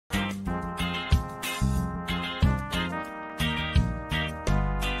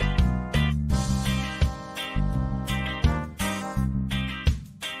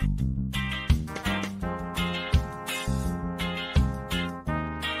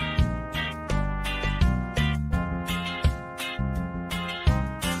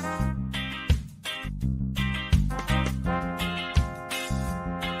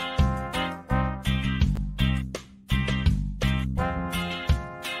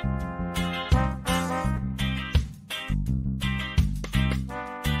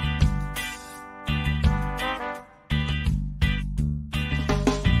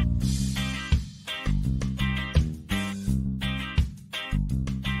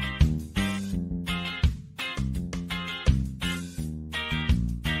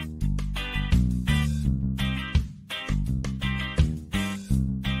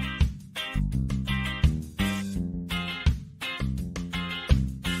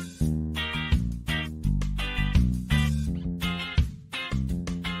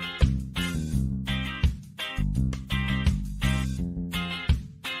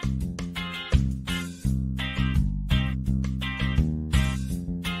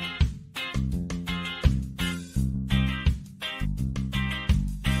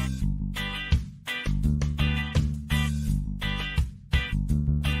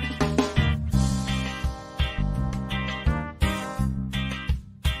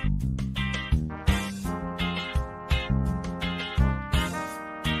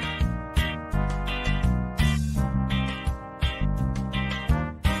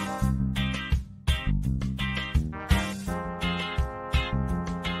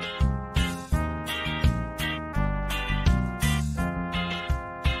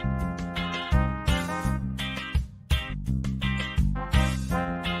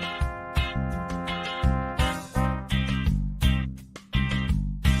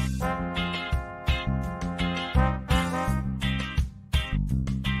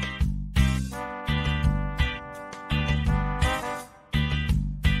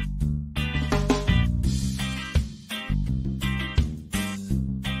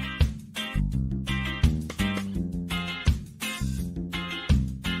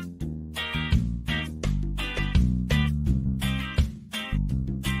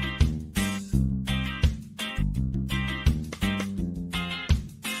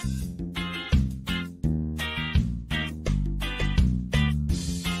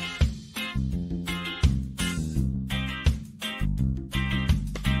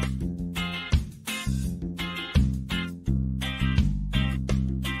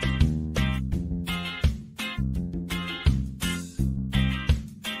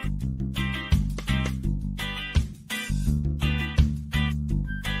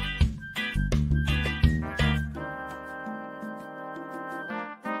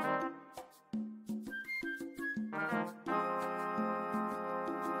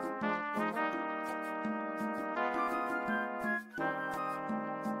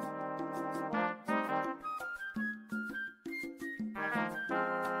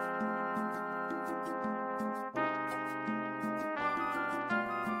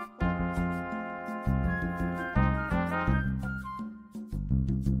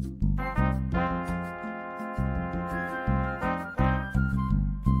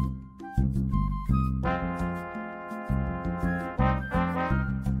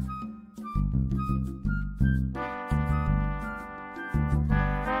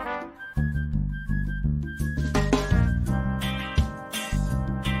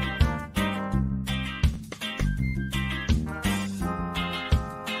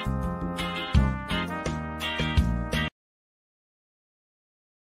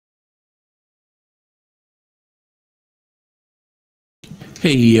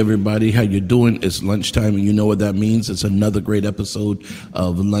Hey everybody, how you doing? It's lunchtime, and you know what that means. It's another great episode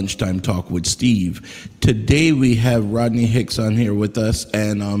of Lunchtime Talk with Steve. Today we have Rodney Hicks on here with us,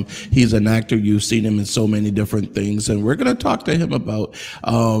 and he's an actor. You've seen him in so many different things, and we're going to talk to him about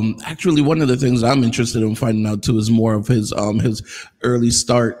actually one of the things I'm interested in finding out too is more of his early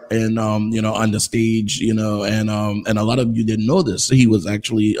start and on the stage, and a lot of you didn't know this. He was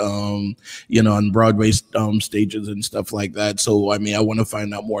actually on Broadway stages and stuff like that. So I mean, I want to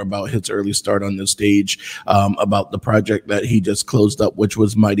find out more about his early start on the stage, about the project that he just closed up, which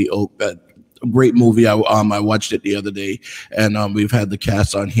was Mighty Oak. That great movie. I watched it the other day, and we've had the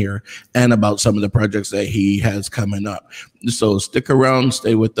cast on here, and about some of the projects that he has coming up. So stick around,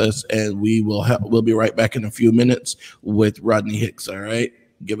 stay with us, and we'll be right back in a few minutes with Rodney Hicks. All right,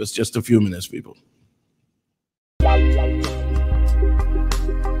 give us just a few minutes, people.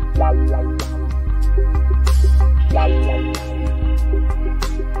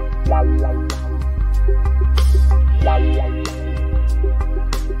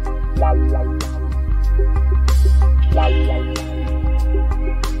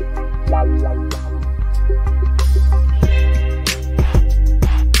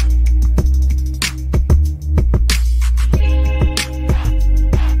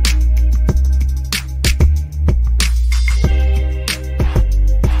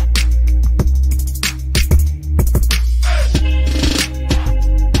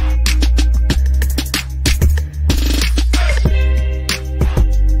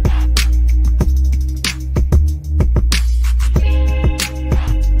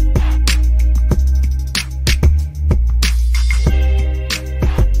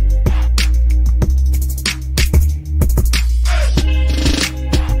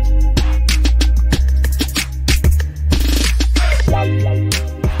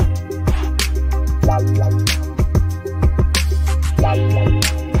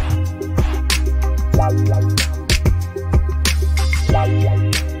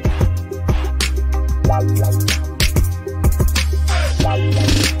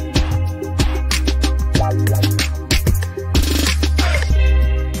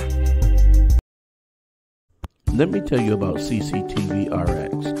 Let me tell you about CCTV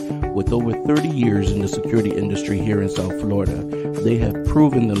RX. With over 30 years in the security industry here in South Florida, they have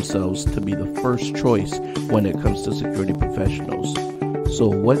proven themselves to be the first choice when it comes to security professionals. So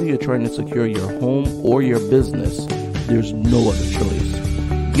whether you're trying to secure your home or your business, there's no other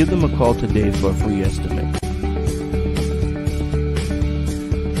choice. Give them a call today for a free estimate.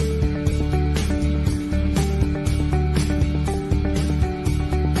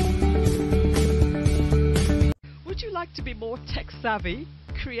 To be more tech savvy,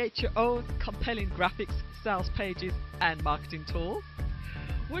 create your own compelling graphics, sales pages, and marketing tools?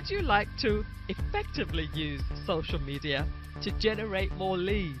 Would you like to effectively use social media to generate more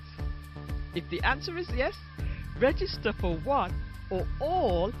leads? If the answer is yes, register for one or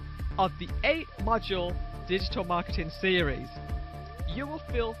all of the 8-module digital marketing series. You will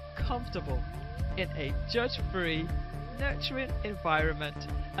feel comfortable in a judge-free, nurturing environment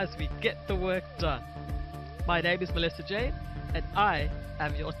as we get the work done. My name is Melissa Jane, and I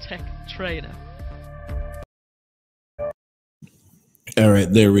am your tech trainer. All right,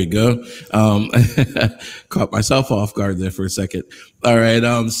 there we go. Caught myself off guard there for a second. All right,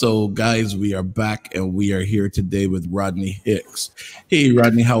 so guys, we are back, and we are here today with Rodney Hicks. Hey,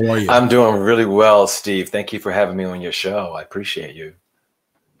 Rodney, how are you? I'm doing really well, Steve. Thank you for having me on your show. I appreciate you.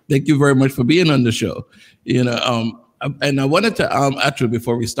 Thank you very much for being on the show. And I wanted to actually,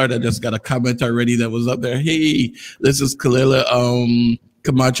 before we start, I just got a comment already that was up there. Hey, this is Khalila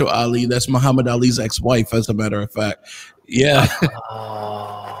Camacho Ali. That's Muhammad Ali's ex-wife, as a matter of fact. Yeah.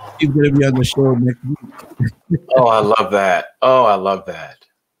 She's going to be on the show next week. Oh, I love that. Oh, I love that.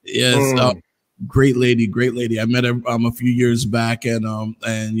 Yes. Great lady. I met her a few years back, and I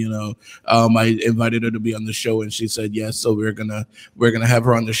invited her to be on the show, and she said yes. So we're gonna have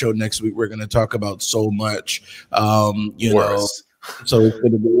her on the show next week. We're gonna talk about so much, So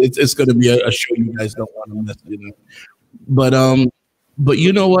it's gonna be a show you guys don't want to miss, But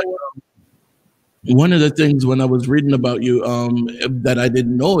you know what? One of the things when I was reading about you that I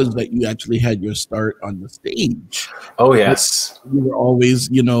didn't know is that you actually had your start on the stage. Oh, yes. You were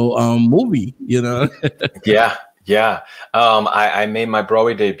always, movie, Yeah. I made my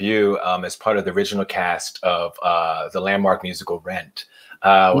Broadway debut as part of the original cast of the landmark musical Rent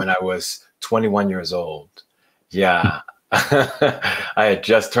when I was 21 years old. Yeah. I had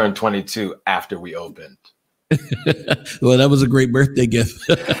just turned 22 after we opened. Well, that was a great birthday gift.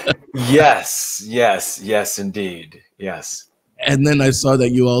 Yes, indeed. Yes. And then I saw that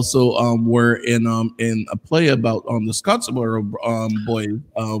you also were in a play about the Scottsboro boys,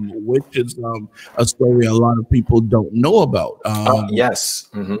 which is a story a lot of people don't know about. Yes,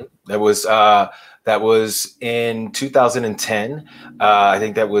 that was in 2010. I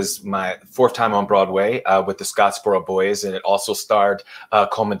think that was my fourth time on Broadway with the Scottsboro Boys, and it also starred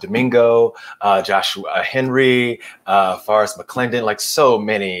Coleman Domingo, Joshua Henry, Forrest McClendon, like so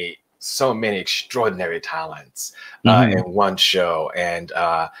many extraordinary talents in one show. And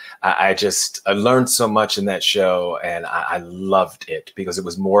I learned so much in that show, and I loved it because it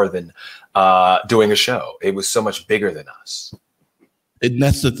was more than doing a show. It was so much bigger than us. And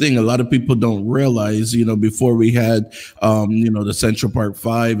that's the thing. A lot of people don't realize, before we had, the Central Park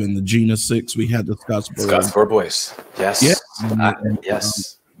Five and the Gina Six, we had the Scottsboro Boys. Yes. Yeah.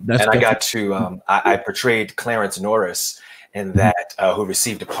 Yes. That's and I got to, I portrayed Clarence Norris in that, who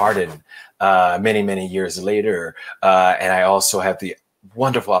received a pardon many, many years later. And I also had the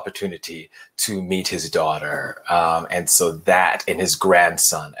wonderful opportunity to meet his daughter, and so that, and his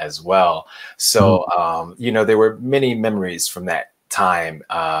grandson as well. So, there were many memories from that time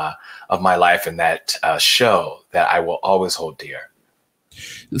of my life in that show that I will always hold dear.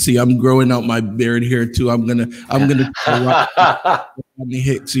 See, I'm growing out my beard here too. I'm gonna Rodney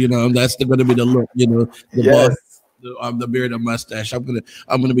Hicks. That's gonna be the look. The boss, the beard and mustache. I'm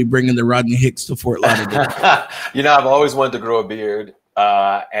gonna be bringing the Rodney Hicks to Fort Lauderdale. I've always wanted to grow a beard,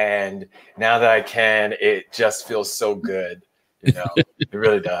 and now that I can, it just feels so good. It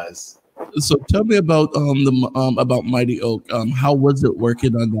really does. So tell me about about Mighty Oak. How was it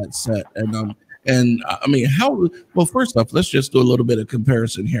working on that set? And I mean, well, first off, let's just do a little bit of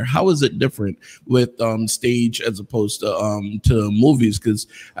comparison here. How is it different with stage as opposed to movies? Because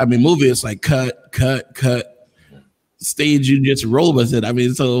I mean, movie is like cut. Stage, you just roll with it. I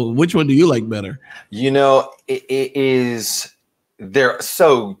mean, so which one do you like better? It is, they're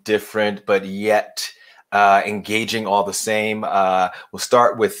so different, but yet engaging all the same. We'll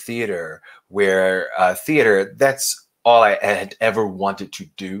start with theater, where theater, that's all I had ever wanted to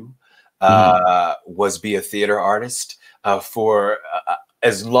do, was be a theater artist for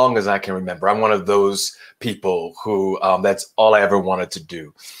as long as I can remember. I'm one of those people who that's all I ever wanted to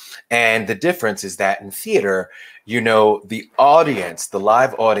do. And the difference is that in theater, the audience, the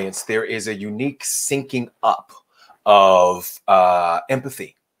live audience, there is a unique syncing up of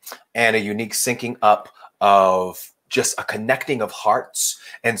empathy, and a unique syncing up of just a connecting of hearts.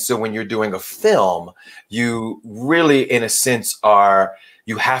 And so when you're doing a film, you really, in a sense,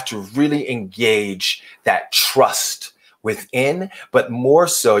 you have to really engage that trust within, but more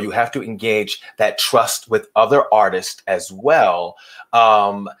so you have to engage that trust with other artists as well.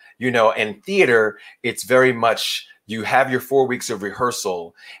 In theater, it's very much, you have your 4 weeks of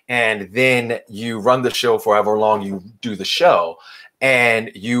rehearsal, and then you run the show for however long you do the show.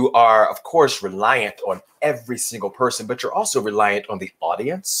 And you are, of course, reliant on every single person, but you're also reliant on the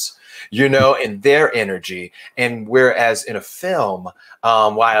audience, and their energy. And whereas in a film,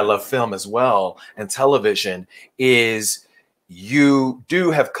 why I love film as well, and television, is you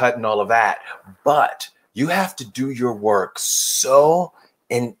do have cut and all of that, but you have to do your work so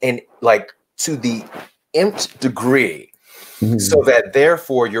in like to the nth degree. So that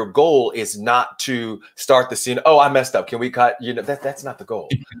therefore your goal is not to start the scene. Oh, I messed up. Can we cut? That's not the goal.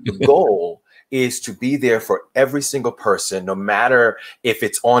 The goal is to be there for every single person, no matter if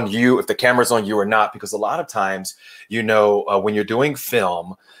it's on you, if the camera's on you or not. Because a lot of times, when you're doing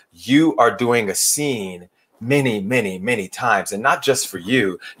film, you are doing a scene many, many, many times, and not just for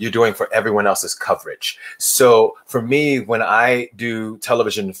you, you're doing for everyone else's coverage. So for me, when I do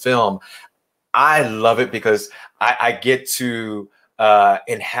television and film, I love it because I get to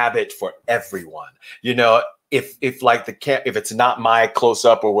inhabit for everyone. If it's not my close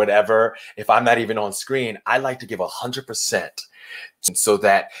up or whatever, if I'm not even on screen, I like to give 100%, so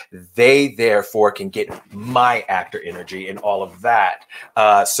that they therefore can get my actor energy and all of that.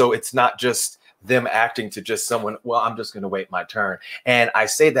 So it's not just them acting to just someone, well, I'm just going to wait my turn. And I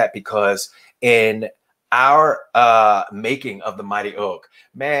say that because in our making of the Mighty Oak,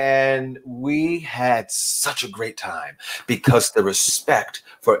 man, we had such a great time because the respect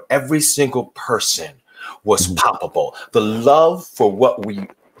for every single person was palpable. The love for what we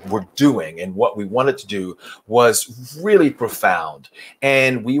were doing and what we wanted to do was really profound.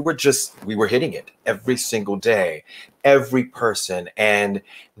 And we were hitting it every single day, every person. And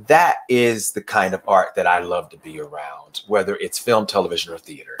that is the kind of art that I love to be around, whether it's film, television, or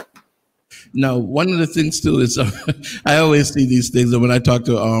theater. Now, one of the things too is I always see these things, and when I talk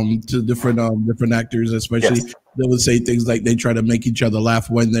to different actors, especially, Yes. they would say things like they try to make each other laugh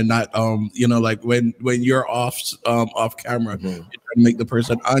when they're not, like when you're off camera, Mhm. you try to make the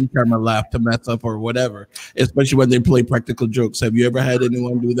person on camera laugh to mess up or whatever. Especially when they play practical jokes. Have you ever had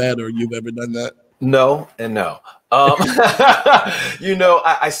anyone do that, or you've ever done that? No and no. Um,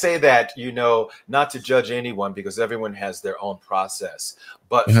 I say that, not to judge anyone because everyone has their own process.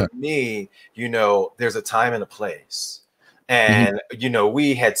 But Uh-huh. for me, there's a time and a place. Mhm. And,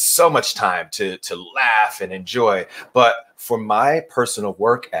 we had so much time to laugh and enjoy. But for my personal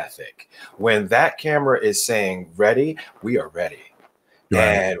work ethic, when that camera is saying ready, we are ready. Right.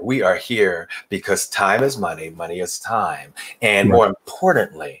 And we are here because time is money, money is time. And Right. more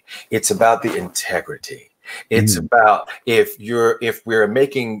importantly, it's about the integrity. It's Mhm. about if we're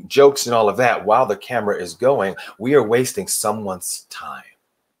making jokes and all of that while the camera is going, we are wasting someone's time.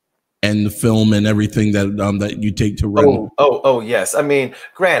 And the film and everything that you take to run. Oh, yes. I mean,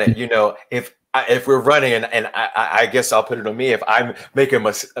 granted, if we're running and I guess I'll put it on me if I make a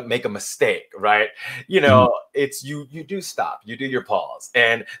mistake, right? Mhm. It's you do stop, you do your pause,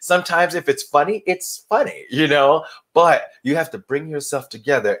 and sometimes if it's funny, but you have to bring yourself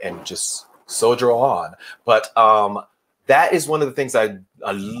together and just soldier on. But that is one of the things I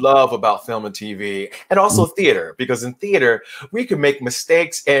love about film and TV and also theater, because in theater we can make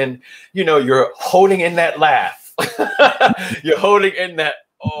mistakes and you're holding in that laugh. You're holding in that,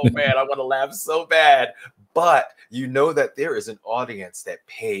 oh man, I want to laugh so bad. But you know that there is an audience that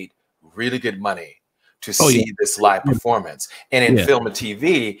paid really good money to Oh yeah. see this live performance. And in Yeah. film and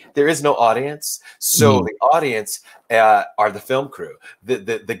TV, there is no audience. So Mhm. the audience are the film crew, the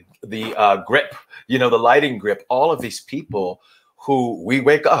grip, the lighting grip, all of these people who we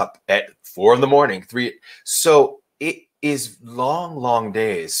wake up at 4 in the morning, 3. So it is long, long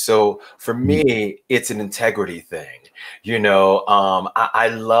days. So for me, it's an integrity thing. I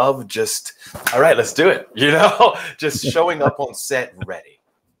love just, all right, let's do it. Just showing up on set ready.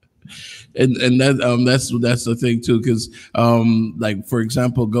 And that's the thing too, because like for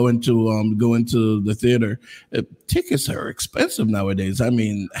example, going to the theater, tickets are expensive nowadays. I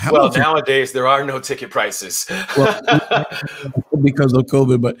mean, Well, Hamilton, nowadays there are no ticket prices. well, because of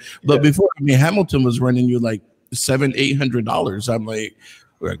COVID, but Yeah. before, I mean, Hamilton was running you like $700-800. I'm like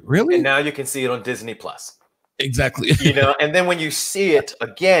And really? now you can see it on Disney Plus. Exactly. And then when you see it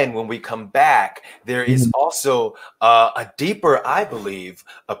again, when we come back, there is Mhm. also a deeper, I believe,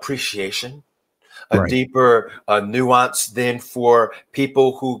 appreciation, a Right. deeper nuance than for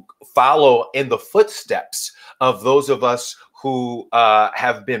people who follow in the footsteps of those of us who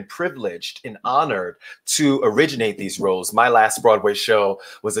have been privileged and honored to originate these roles. My last Broadway show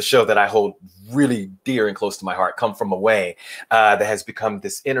was a show that I hold really dear and close to my heart, Come From Away, that has become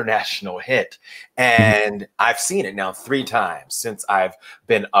this international hit. Mhm. And I've seen it now 3 times since I've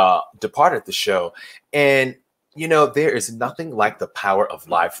been departed the show. And there is nothing like the power of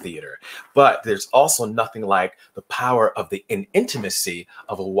live theater, but there's also nothing like the power of the intimacy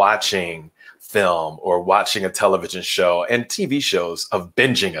of watching film or watching a television show and TV shows, of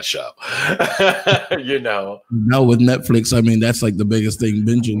binging a show. Now with Netflix, I mean, that's like the biggest thing,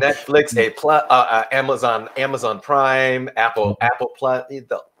 binging. Netflix, Amazon Prime, Apple Plus,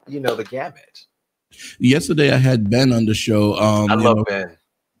 the gamut. Yesterday, I had Ben on the show. I love Ben.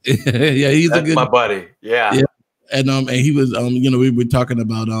 Yeah, he's a That's my good. buddy. Yeah. Yeah. And he was we were talking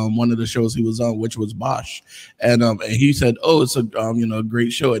about one of the shows he was on, which was Bosch, and he said, "Oh, it's a a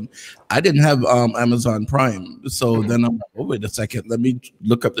great show." And I didn't have Amazon Prime, so then I'm like, "Oh, wait a second, let me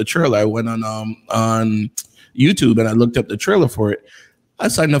look up the trailer." I went on YouTube and I looked up the trailer for it. I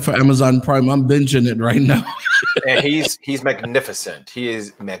signed up for Amazon Prime. I'm binging it right now. And he's magnificent. He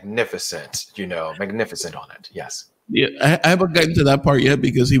is magnificent, magnificent on it. Yes. Yeah, I haven't gotten to that part yet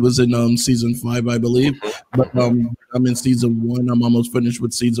because he was in season 5, I believe. But I'm in season 1. I'm almost finished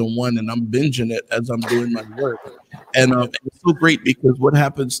with season 1, and I'm binging it as I'm doing my work. And it's so great because what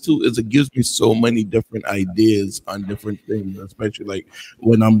happens too is it gives me so many different ideas on different things, especially like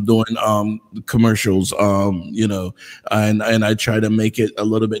when I'm doing commercials, and I try to make it a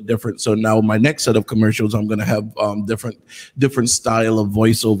little bit different. So now my next set of commercials, I'm gonna have different style of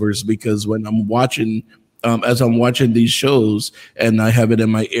voiceovers, because when I'm watching as I'm watching these shows and I have it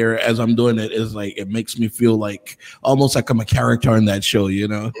in my ear as I'm doing it, is like it makes me feel like almost like I'm a character in that show,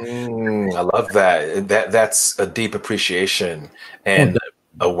 I love that. That's a deep appreciation and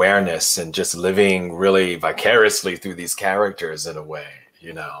awareness, and just living really vicariously through these characters in a way.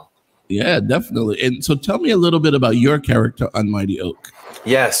 Yeah, definitely. And so tell me a little bit about your character on Mighty Oak.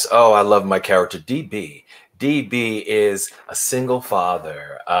 Yes. Oh, I love my character, DB. DB is a single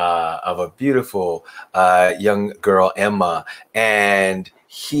father of a beautiful young girl, Emma, and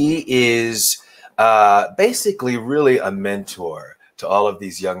he is basically really a mentor to all of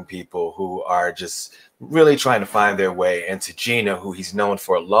these young people who are just really trying to find their way, and to Gina, who he's known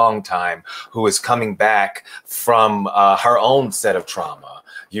for a long time, who is coming back from her own set of trauma,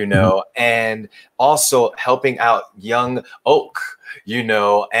 you know, and also helping out young Oak, you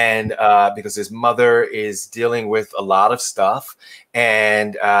know, and because his mother is dealing with a lot of stuff,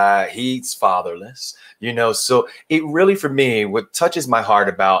 and he's fatherless, you know. So it really, for me, what touches my heart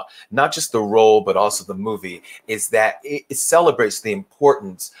about not just the role, but also the movie, is that it celebrates the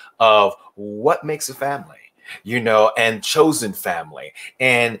importance of what makes a family, you know, and chosen family,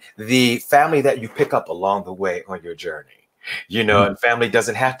 and the family that you pick up along the way on your journey. You know, and family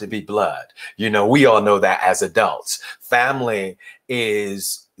doesn't have to be blood. You know, we all know that as adults. Family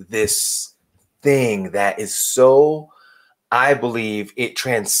is this thing that is so, I believe it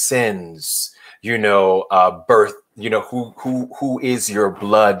transcends, you know, birth, you know, who is your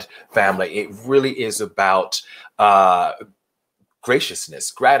blood family. It really is about graciousness,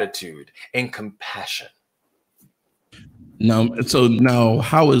 gratitude, and compassion. Now, so now,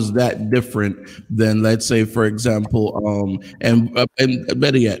 how is that different than, let's say, for example, and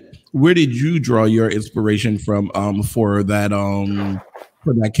better yet, where did you draw your inspiration from for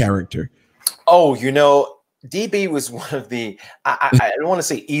that character? Oh, you know, DB was one of the, I don't want to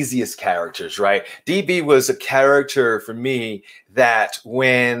say easiest characters, right? DB was a character for me that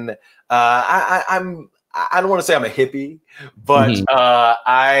when I don't want to say I'm a hippie, but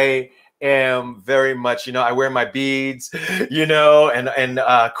I am very much, you know, I wear my beads, you know, and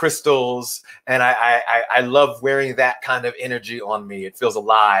crystals, and I love wearing that kind of energy on me. It feels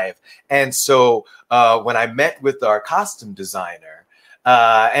alive. And so when I met with our costume designer,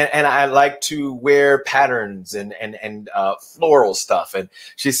 and I like to wear patterns and floral stuff, and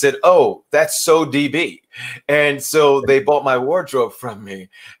she said, "Oh, that's so DB," and so they bought my wardrobe from me,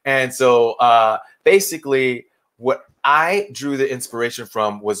 and so basically what I drew the inspiration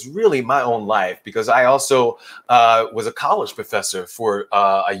from was really my own life, because I also was a college professor for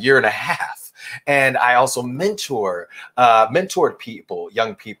a year and a half. And I also mentored people,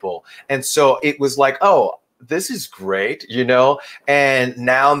 young people. And so it was like, oh, this is great, you know? And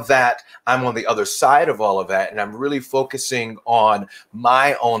now that I'm on the other side of all of that, and I'm really focusing on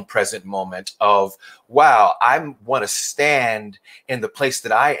my own present moment of, wow, I want to stand in the place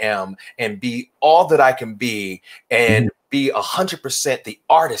that I am and be all that I can be, and be 100% the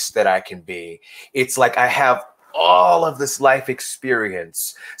artist that I can be. It's like I have all of this life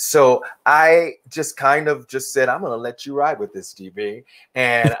experience. So I just kind of just said, I'm going to let you ride with this, DB,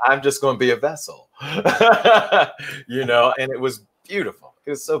 and I'm just going to be a vessel, you know, and it was beautiful.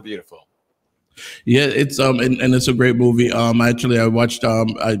 It was so beautiful. Yeah, it's and it's a great movie. Actually, I watched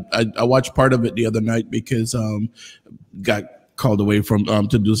I watched part of it the other night because got called away from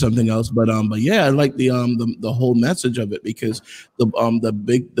to do something else. But yeah, I like the whole message of it, because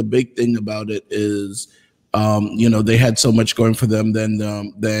the big thing about it is you know, they had so much going for them. Then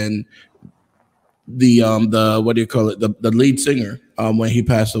the what do you call it, the lead singer when he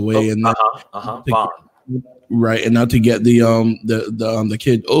passed away, and right, and now to get the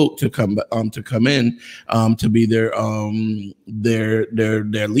kid Oak to come in to be their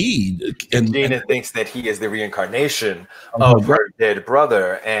lead, and Gina thinks that he is the reincarnation of her dead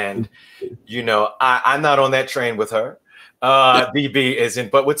brother, and you know, I'm not on that train with her. DB isn't.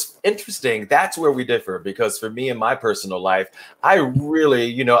 But what's interesting, that's where we differ, because for me in my personal life, I really,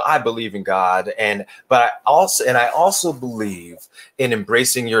 you know, I believe in God, but I also believe in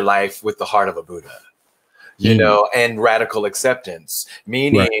embracing your life with the heart of a Buddha, you know, and radical acceptance,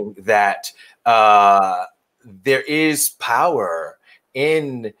 meaning that there is power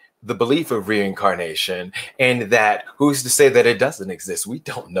in the belief of reincarnation, and that who's to say that it doesn't exist? We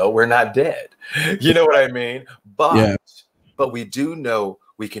don't know. We're not dead. You know what I mean? But we do know,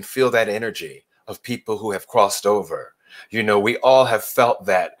 we can feel that energy of people who have crossed over. You know, we all have felt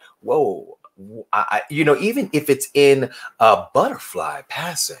that, whoa, you know, even if it's in a butterfly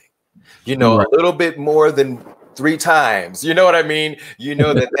passing, you know, a little bit more than 3 times, you know what I mean? You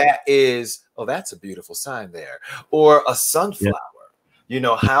know that is, oh, that's a beautiful sign there. Or a sunflower, you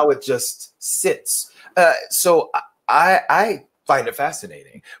know, how it just sits. So I find it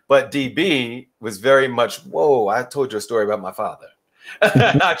fascinating. But DB was very much, whoa, I told you a story about my father.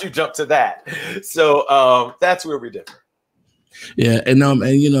 How'd you jump to that? So that's where we differ. Yeah, and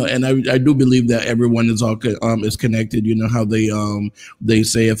and I do believe that everyone is all is connected. You know how they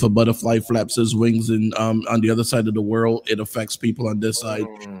say if a butterfly flaps his wings and on the other side of the world, it affects people on this side.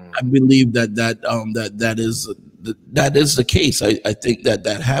 I Mm, believe that is the case. I think that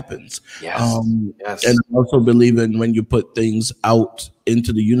happens. yes, Um, and yes. I also believe in when you put things out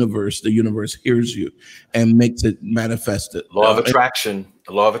into the universe hears you and makes it manifested. Law of attraction.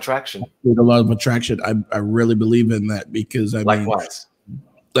 The law of attraction. With a lot of attraction. I really believe in that because I mean, Likewise.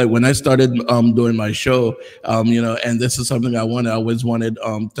 like when I started doing my show, and this is something I always wanted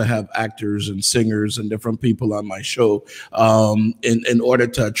to have actors and singers and different people on my show in order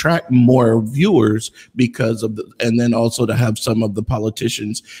to attract more viewers because of and then also to have some of the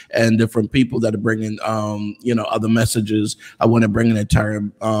politicians and different people that are bringing other messages. I want to bring an entire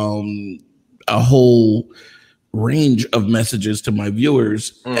a whole range of messages to my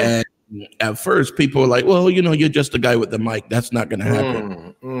viewers. Mm, And at first, people were like, well, you're just a guy with the mic. That's not going to happen.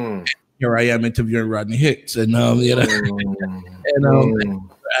 mm, mm, Here I am interviewing Rodney Hicks and, mm, and mm.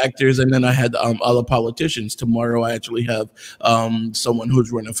 actors. And then I had other politicians. Tomorrow, I actually have someone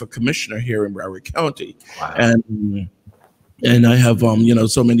who's running for commissioner here in Barrow County. Wow. And I have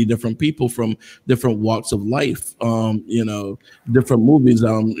so many different people from different walks of life, different movies.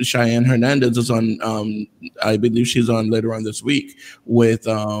 Cheyenne Hernandez is on, I believe she's on later on this week with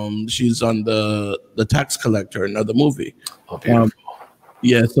she's on the Tax Collector, another movie. Oh, beautiful.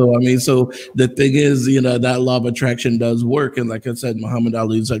 Yeah, so I mean, so the thing is, that law of attraction does work, and like I said, Muhammad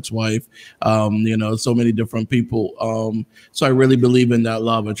Ali's ex-wife, so many different people. So I really believe in that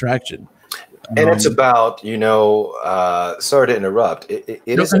law of attraction. And it's about, sorry to interrupt. It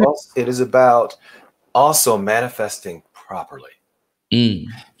is Okay. also, it is about also manifesting properly. Mm.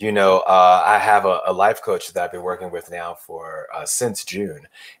 I have a life coach that I've been working with now for since June,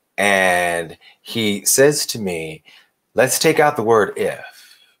 and he says to me, "Let's take out the word if."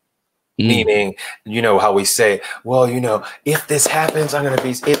 Meaning, how we say, well, if this happens, I'm going to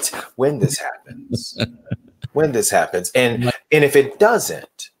be, it's when this happens, when this happens. And if it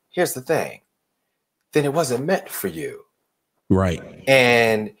doesn't, here's the thing, then it wasn't meant for you. Right.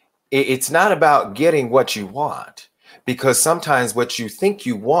 And it's not about getting what you want, because sometimes what you think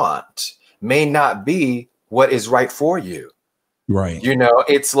you want may not be what is right for you. Right.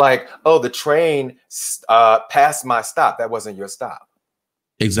 It's like, oh, the train passed my stop. That wasn't your stop.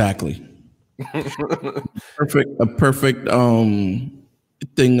 Exactly. A perfect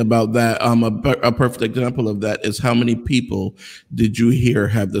thing about that. A perfect example of that is how many people did you hear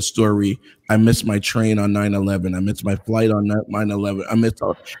have the story? I missed my train on 9/11. I missed my flight on 9/11. I missed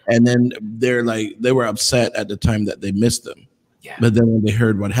all, and then they were upset at the time that they missed them. Yeah. But then when they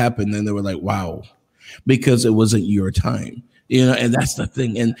heard what happened, then they were like, wow, because it wasn't your time. And that's the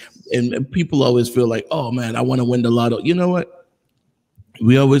thing. And people always feel like, oh man, I want to win the lotto. You know what?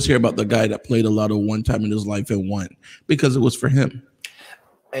 We always hear about the guy that played a lotto one time in his life and won because it was for him.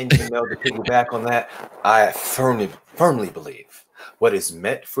 And to piggyback on that, I firmly believe what is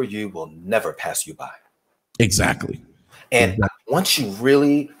meant for you will never pass you by. Exactly. And once you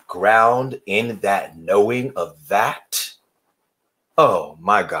really ground in that knowing of that, oh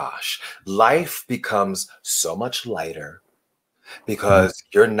my gosh, life becomes so much lighter, because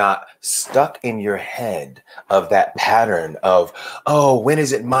you're not stuck in your head of that pattern of, oh, when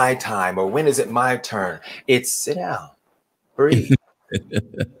is it my time or when is it my turn? It's sit down, breathe,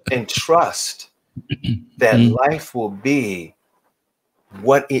 and trust that life will be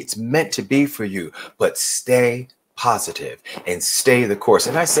what it's meant to be for you, but stay positive and stay the course.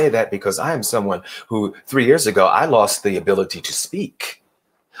 And I say that because I am someone who 3 years ago, I lost the ability to speak.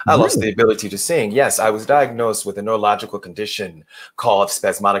 I lost the ability to sing. Yes, I was diagnosed with a neurological condition called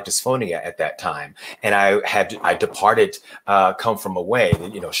spasmodic dysphonia at that time. And I departed, Come From Away,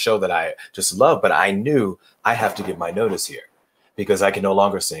 show that I just love, but I knew I have to give my notice here because I can no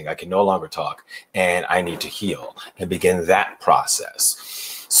longer sing. I can no longer talk, and I need to heal and begin that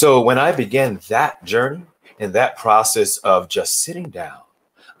process. So when I began that journey and that process of just sitting down,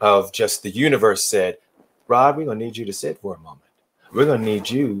 of just the universe said, Rod, we're going to need you to sit for a moment. We're going to need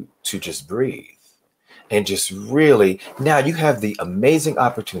you to just breathe and just really, now you have the amazing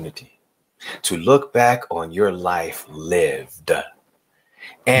opportunity to look back on your life lived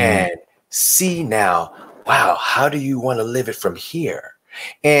and see now, wow, how do you want to live it from here?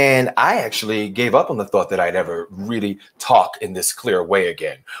 And I actually gave up on the thought that I'd ever really talk in this clear way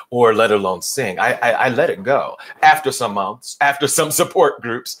again, or let alone sing. I let it go after some months, after some support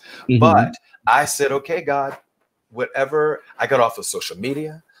groups. But I said, okay, God, whatever, I got off of social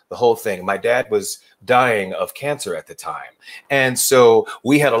media, the whole thing. My dad was dying of cancer at the time. And so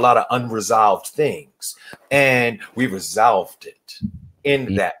we had a lot of unresolved things, and we resolved it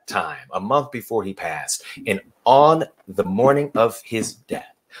in that time, a month before he passed. And on the morning of his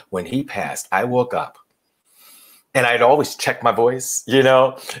death, when he passed, I woke up and I'd always check my voice, you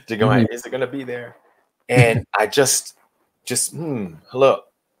know, to go, is it going to be there? And I just, hello.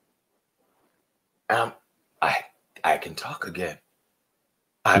 I can talk again.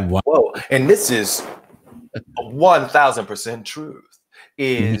 Wow. Whoa. And this is 1000% truth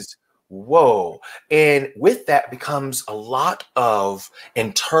is whoa. And with that becomes a lot of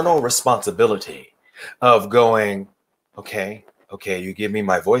internal responsibility of going, okay, you give me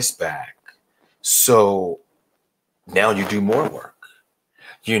my voice back. So now you do more work.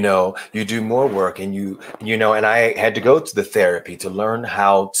 You know, you do more work, and you know, and I had to go to the therapy to learn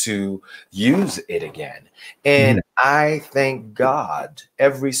how to use it again. And I thank God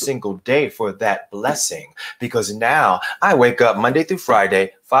every single day for that blessing, because now I wake up Monday through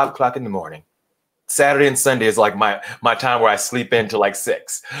Friday, 5 o'clock in the morning. Saturday and Sunday is like my time where I sleep in till like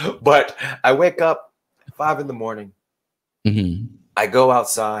 6. But I wake up 5 in the morning. I go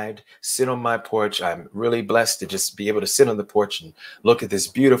outside, sit on my porch. I'm really blessed to just be able to sit on the porch and look at this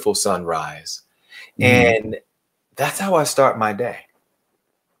beautiful sunrise. And that's how I start my day.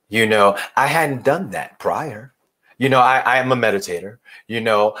 You know, I hadn't done that prior. You know, I am a meditator, you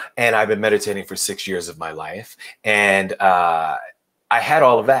know, and I've been meditating for 6 years of my life. And I had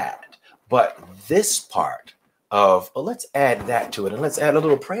all of that. But this part of, well, let's add that to it, and let's add a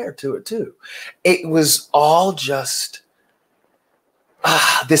little prayer to it too. It was all just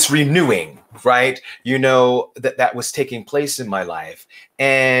this renewing, right? You know, that was taking place in my life.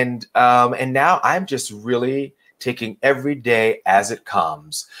 And now I'm just really taking every day as it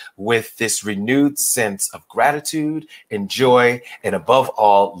comes with this renewed sense of gratitude and joy, and above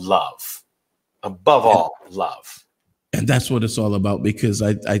all, love. Above all, love. And that's what it's all about, because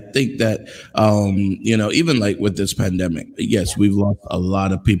I think that, you know, even like with this pandemic, yes, we've lost a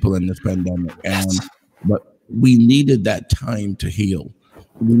lot of people in this pandemic, but we needed that time to heal.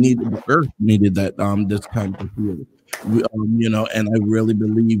 The earth needed that this time to heal. You know, and I really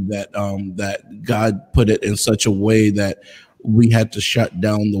believe that that God put it in such a way that we had to shut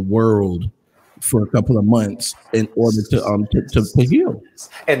down the world for a couple of months in order to heal.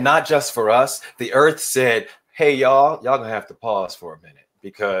 And not just for us. The earth said, hey, y'all gonna have to pause for a minute,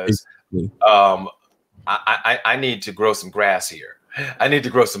 because I need to grow some grass here. I need to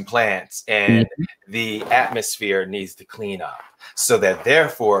grow some plants, and the atmosphere needs to clean up, so that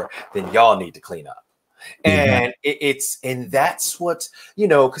therefore then y'all need to clean up. And and that's what, you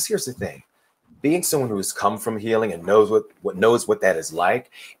know, because here's the thing, being someone who has come from healing and knows what that is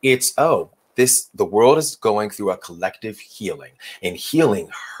like, it's, the world is going through a collective healing, and healing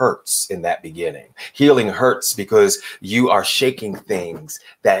hurts in that beginning. Healing hurts because you are shaking things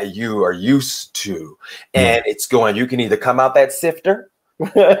that you are used to, and it's going, you can either come out that sifter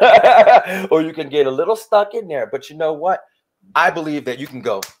or you can get a little stuck in there. But you know what? I believe that you can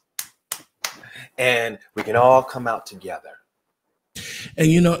go, and we can all come out together. And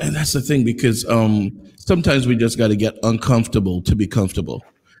you know, and that's the thing, because sometimes we just got to get uncomfortable to be comfortable.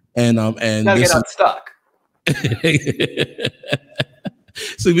 And Gotta get unstuck.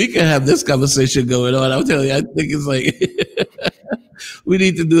 So we can have this conversation going on. I'll tell you, I think it's like we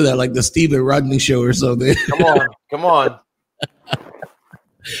need to do that, like the Steve and Rodney show or something. Come on.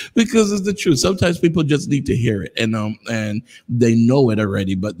 Because it's the truth. Sometimes people just need to hear it, and they know it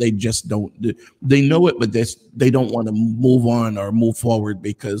already, but they just don't. They know it, but they don't want to move on or move forward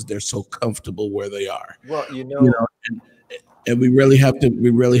because they're so comfortable where they are. Well, you know and we really have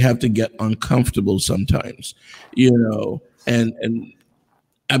to get uncomfortable sometimes, you know. And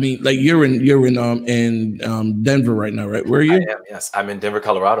I mean, like you're in Denver right now, right? Where are you? I am, yes, I'm in Denver,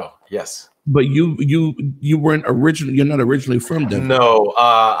 Colorado. Yes. But you're not originally from Denver. No,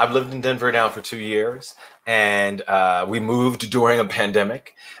 I've lived in Denver now for 2 years, and we moved during a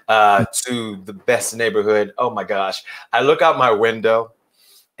pandemic to the best neighborhood. Oh my gosh. I look out my window,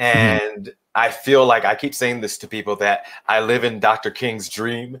 and I feel like, I keep saying this to people, that I live in Dr. King's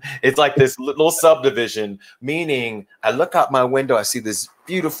dream. It's like this little subdivision, meaning I look out my window, I see this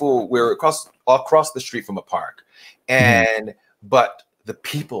beautiful, we're across the street from a park. And, but the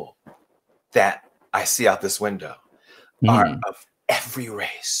people that I see out this window are of every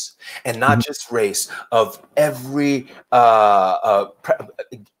race, and not just race, of every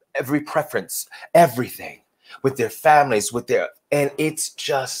preference, everything, with their families, and it's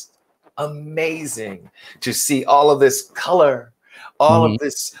just amazing to see all of this color, all of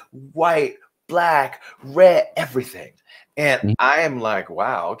this white, black, red, everything. And I am like,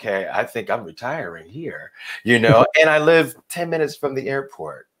 wow, okay, I think I'm retiring here, you know, and I live 10 minutes from the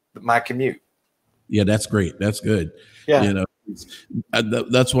airport, my commute. Yeah, that's great. That's good. Yeah. You know,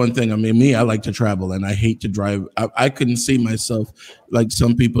 that's one thing. I mean, me, I like to travel and I hate to drive. I couldn't see myself like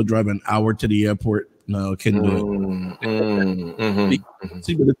some people drive an hour to the airport. No, couldn't do it.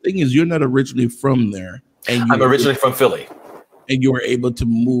 See, but the thing is, you're not originally from there. And I'm originally from Philly. And you were able to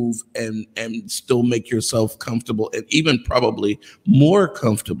move and still make yourself comfortable and even probably more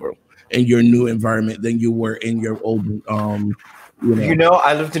comfortable in your new environment than you were in your old You know,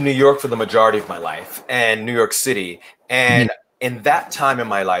 I lived in New York for the majority of my life, and New York City. And in that time in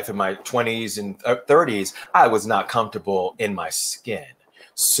my life, in my 20s and 30s, I was not comfortable in my skin.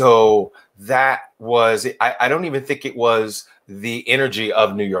 So that was, I don't even think it was the energy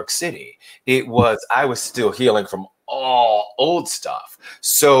of New York City. It was, I was still healing from all old stuff.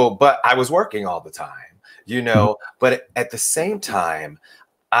 So, but I was working all the time, you know, but at the same time,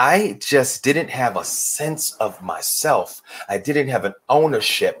 I just didn't have a sense of myself. I didn't have an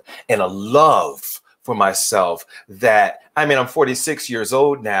ownership and a love for myself that, I mean, I'm 46 years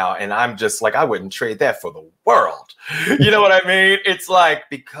old now, and I'm just like, I wouldn't trade that for the world. You know what I mean? It's like,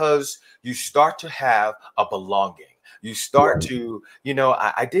 because you start to have a belonging. You start to, you know,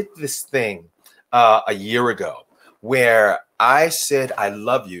 I did this thing a year ago where I said, I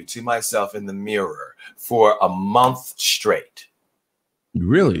love you to myself in the mirror for a month straight.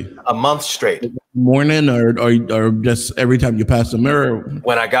 Really? A month straight. Morning or just every time you pass the mirror?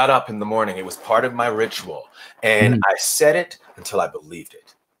 When I got up in the morning, it was part of my ritual. And I said it until I believed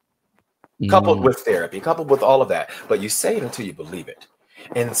it. Coupled with therapy, coupled with all of that. But you say it until you believe it.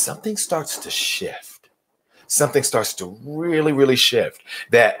 And something starts to shift. Something starts to really, really shift.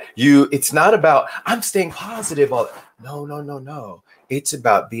 That it's not about, I'm staying positive. No. It's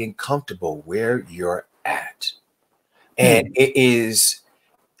about being comfortable where you're at. And it is,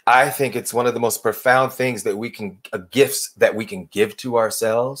 I think it's one of the most profound things that we can, gifts that we can give to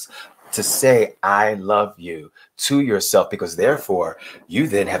ourselves, to say, I love you to yourself, because therefore you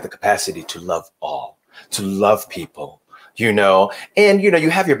then have the capacity to love all, to love people, you know, and, you know, you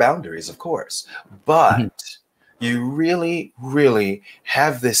have your boundaries, of course, but you really, really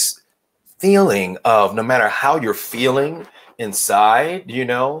have this feeling of no matter how you're feeling inside, you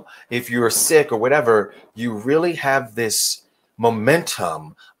know, if you're sick or whatever, you really have this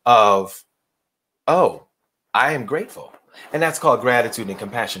momentum of, oh, I am grateful. And that's called gratitude and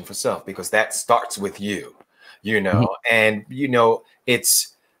compassion for self, because that starts with you, you know, and, you know,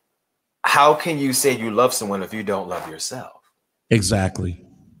 it's, how can you say you love someone if you don't love yourself? Exactly.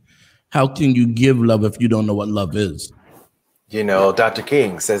 How can you give love if you don't know what love is? You know, Dr.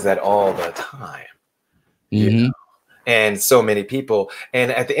 King says that all the time. You know? And so many people.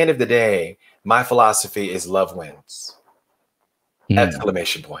 And at the end of the day, my philosophy is love wins.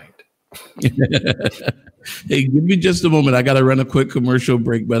 Exclamation point. Hey, give me just a moment. I got to run a quick commercial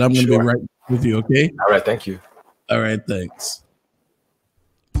break, but I'm going to be right with you, okay? All right, thank you. All right, thanks.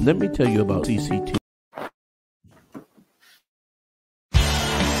 Let me tell you about CCT.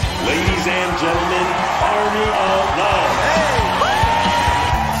 Ladies and gentlemen, Army of Love.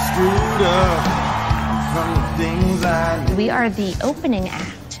 Screwed up from the things I did. We are the opening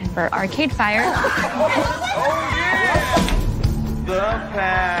act for Arcade Fire. Oh, yeah! The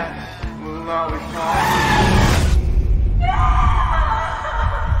past will always come.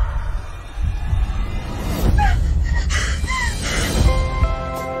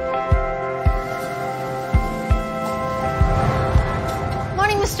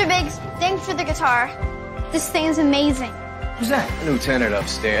 Morning, Mr. Biggs. Thanks for the guitar. This thing is amazing. Who's that? Lieutenant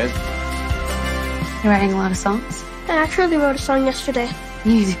upstairs. You're writing a lot of songs? I actually wrote a song yesterday.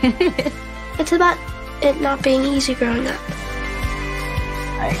 You did? It's about it not being easy growing up.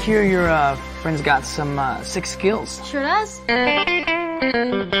 I hear your friend's got some sick skills. Sure does.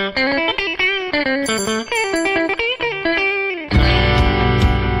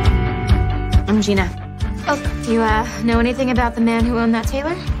 I'm Gina. Oh, Do you know anything about the man who owned that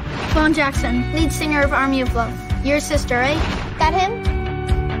tailor? Vaughn Jackson, lead singer of Army of Love. Your sister, right? That him?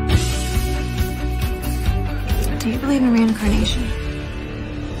 Do you believe in reincarnation?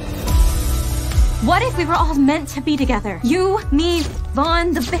 What if we were all meant to be together? You, me,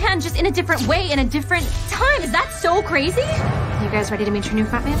 Vaughn, the band, just in a different way, in a different time. Is that so crazy? You guys ready to meet your new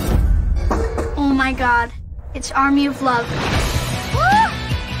frontman? Oh my god. It's Army of Love.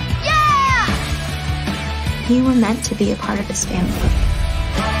 You were meant to be a part of this family.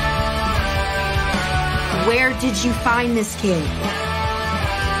 Where did you find this kid?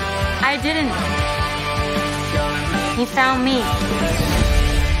 I didn't. He found me.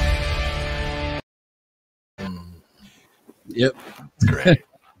 Yep. Great.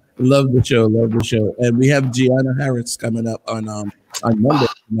 Love the show. Love the show. And we have Gianna Harris coming up on Monday.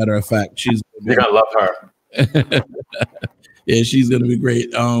 Matter of fact, she's You're gonna love her. yeah, she's gonna be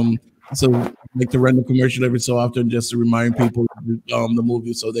great. So I like to run the commercial every so often just to remind people the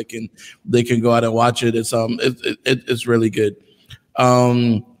movie so they can go out and watch it. It's really good.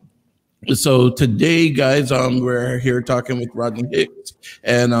 So today, guys, we're here talking with Rodney Hicks,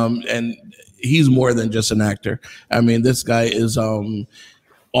 and he's more than just an actor. I mean, this guy is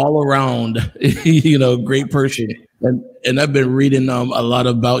all around, great person. And I've been reading a lot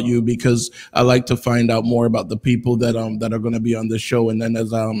about you because I like to find out more about the people that are going to be on the show. And then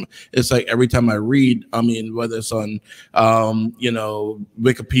it's like every time I read, I mean, whether it's on Wikipedia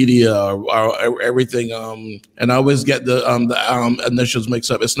or everything, and I always get the initials mixed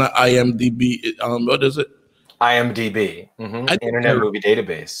up. It's not IMDb. What is it? IMDb, Internet Movie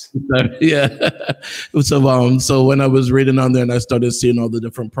Database. Yeah. So when I was reading on there and I started seeing all the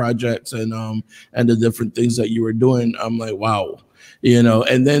different projects and the different things that you were doing, I'm like, wow,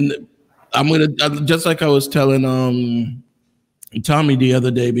 And then I'm gonna just like I was telling Tommy the other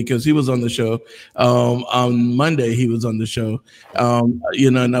day, because he was on the show on Monday. He was on the show,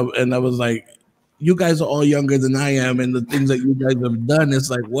 and I was like, you guys are all younger than I am, and the things that you guys have done, it's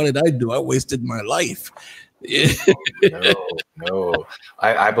like, what did I do? I wasted my life. No.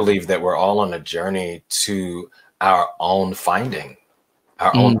 I believe that we're all on a journey to our own finding,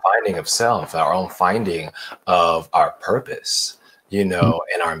 own finding of self, our own finding of our purpose, and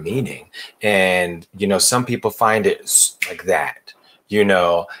our meaning. And, some people find it like that,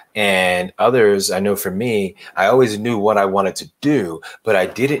 and others, I know for me, I always knew what I wanted to do, but I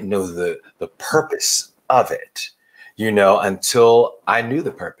didn't know the purpose of it. Until I knew the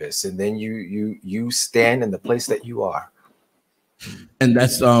purpose, and then you stand in the place that you are. And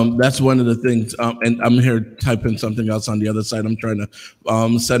that's one of the things. And I'm here typing something else on the other side. I'm trying to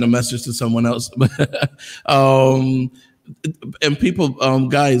send a message to someone else. And people,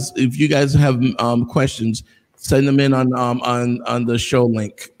 guys, if you guys have questions, send them in on the show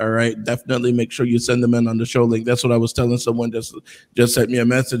link. All right, definitely make sure you send them in on the show link. That's what I was telling someone just sent me a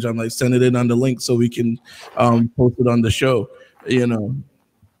message. I'm like, send it in on the link so we can post it on the show.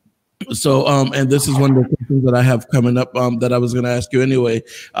 So and this is one of the questions that I have coming up that I was going to ask you anyway.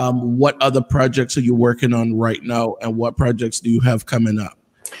 What other projects are you working on right now, and what projects do you have coming up?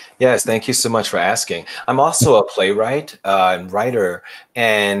 Yes, thank you so much for asking. I'm also a playwright and writer,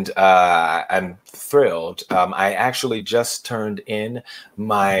 and I'm thrilled. I actually just turned in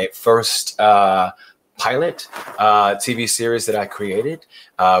my first pilot TV series that I created,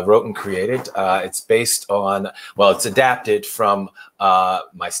 wrote and created. It's based on, it's adapted from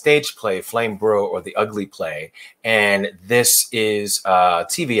my stage play, Flame Bro, or The Ugly Play. And this is a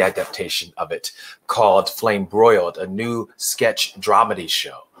TV adaptation of it called Flame Broiled, a new sketch dramedy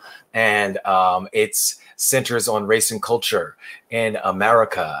show. And it's centers on race and culture in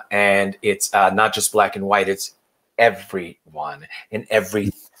America. And it's not just black and white, it's everyone and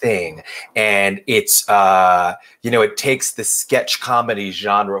everything. And it's, it takes the sketch comedy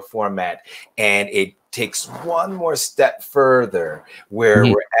genre format and it takes one more step further where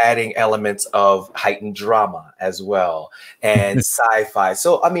we're adding elements of heightened drama as well and sci-fi.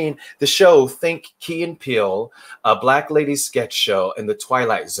 So, I mean, the show, think Key and Peele, a Black Lady sketch show, and The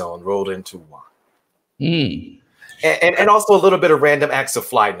Twilight Zone rolled into one. And also a little bit of Random Acts of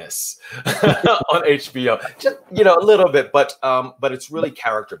Flyness on HBO. Just, a little bit, but it's really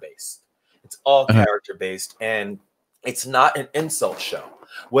character-based. It's all character-based, and it's not an insult show.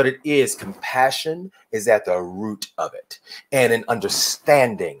 What it is, compassion is at the root of it, and an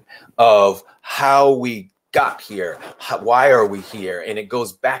understanding of how we got here, why are we here, and it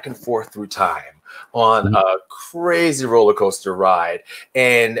goes back and forth through time on a crazy roller coaster ride.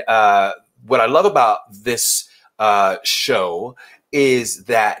 And what I love about this show is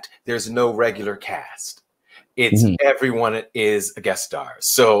that there's no regular cast. It's everyone is a guest star.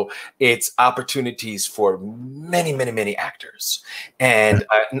 So it's opportunities for many, many, many actors. And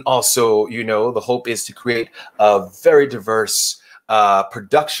also, the hope is to create a very diverse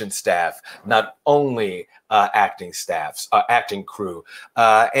production staff, not only acting staffs, acting crew.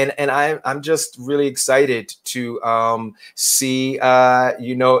 And I'm just really excited to see,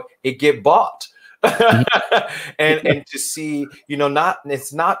 it get bought. and to see,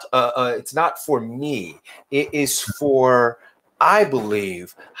 it's not for me. It is for, I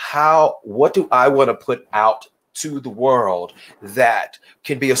believe, what do I want to put out to the world that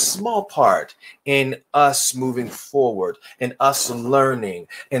can be a small part in us moving forward and us learning,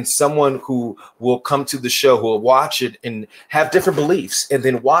 and someone who will come to the show, who will watch it and have different beliefs, and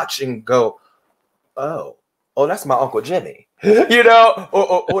then watch and go, oh, oh, that's my Uncle Jimmy. You know,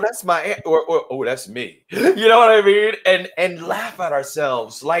 or that's my aunt, or oh, that's me. You know what I mean? And laugh at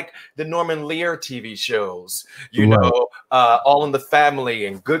ourselves like the Norman Lear TV shows, you Right. know, All in the Family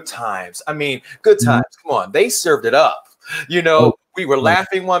and Good Times. I mean, Good Times, come on, they served it up. You know, we were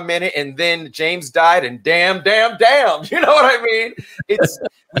laughing one minute and then James died and damn. You know what I mean?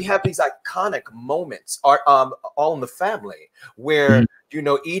 We have these iconic moments, All in the Family, where you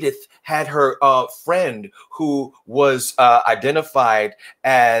know, Edith had her friend who was identified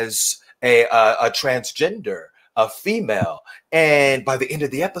as a transgender, a female, and by the end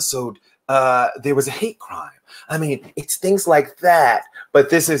of the episode, there was a hate crime. I mean, it's things like that, but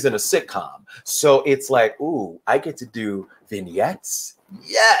this isn't a sitcom, so it's like, ooh, I get to do vignettes,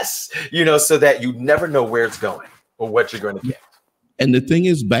 yes, you know, so that you never know where it's going or what you're going to get. And the thing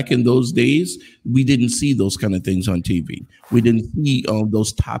is, back in those days, we didn't see those kind of things on TV. We didn't see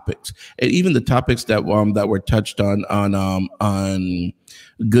those topics, and even the topics that were touched on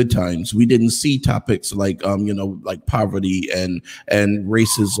Good Times. We didn't see topics like you know, like poverty and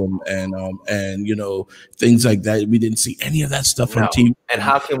racism and you know, things like that. We didn't see any of that stuff on TV. And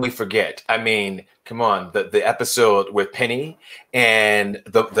how can we forget? I mean, come on, the episode with Penny and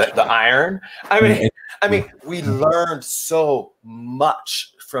the iron. I mean, we learned so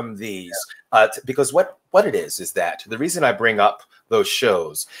much from these because what it is that the reason I bring up those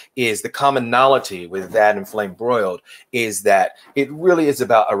shows is the commonality with that and Flame Broiled is that it really is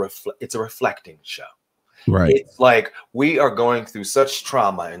about it's a reflecting show. Right. It's like we are going through such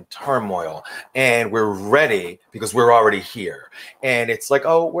trauma and turmoil and we're ready because we're already here. And it's like,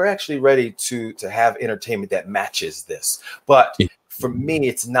 oh, we're actually ready to have entertainment that matches this. But for me,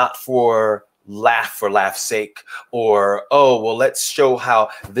 it's not for laugh's sake, or, oh, well, let's show how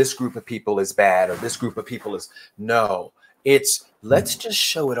this group of people is bad or this group of people is. No, it's let's just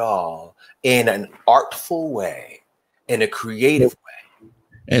show it all in an artful way, in a creative way.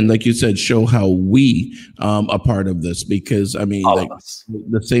 And like you said, show how we are part of this, because I mean, like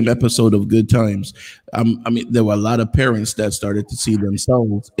the same episode of Good Times. I mean, there were a lot of parents that started to see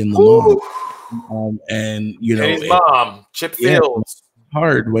themselves in the mom, and you know, Penny's mom, Chip Fields.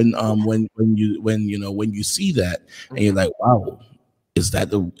 Hard when you see that and you're like, wow, is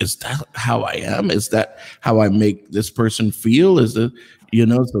that how I am? Is that how I make this person feel? Is it, you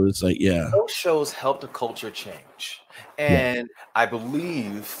know? So it's like, yeah, those shows help the culture change, and I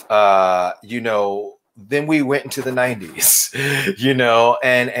believe, you know, then we went into the 90s, you know,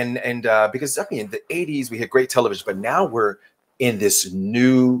 and because I mean, the 80s we had great television, but now we're in this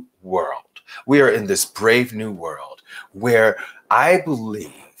new world. We are in this brave new world where I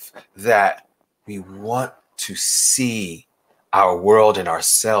believe that we want to see our world and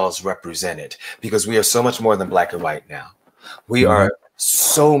ourselves represented, because we are so much more than black and white now. We are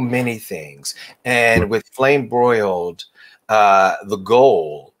so many things. And with Flame Broiled, the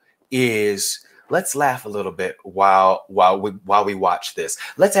goal is, let's laugh a little bit while we watch this.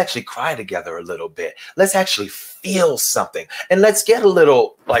 Let's actually cry together a little bit. Let's actually feel something. And let's get a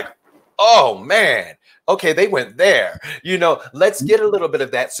little like, oh man, okay, they went there. You know, let's get a little bit of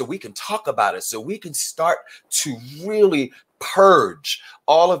that so we can talk about it, so we can start to really purge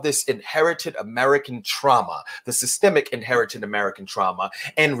all of this inherited American trauma, the systemic inherited American trauma,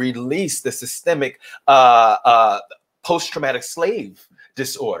 and release the systemic post-traumatic slave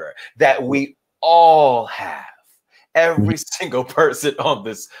disorder that we all have, every single person on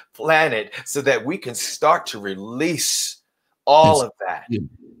this planet, so that we can start to release all of that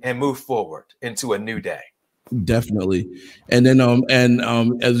and move forward into a new day. Definitely. And then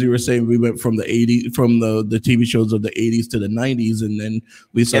as you were saying, we went from the 80s, from the TV shows of the 80s to the 90s, and then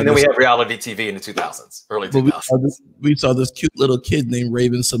we saw, and then we have reality TV in the 2000s, early 2000s. We saw this cute little kid named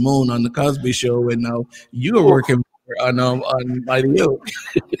Raven Simone on the Cosby Show, and now you are working on Mighty Oak.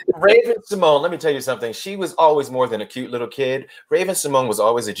 Raven Simone, let me tell you something. She was always more than a cute little kid. Raven Simone was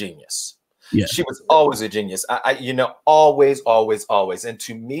always a genius. Yeah, she was always a genius. You know, always. And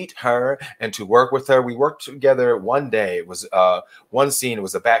to meet her and to work with her, we worked together one day. It was one scene. It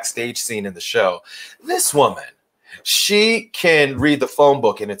was a backstage scene in the show. This woman, she can read the phone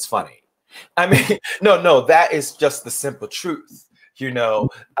book, and it's funny. I mean, no, that is just the simple truth. You know,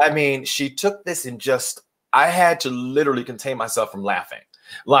 I mean, she took this and just, I had to literally contain myself from laughing,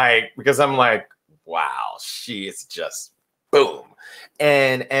 like, because I'm like, wow, she is just boom.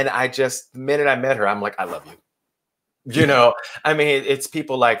 And I just, the minute I met her, I'm like, I love you. You know, I mean, it's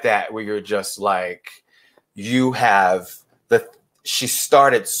people like that where you're just like, you have she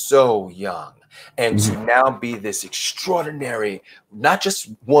started so young, and to now be this extraordinary, not just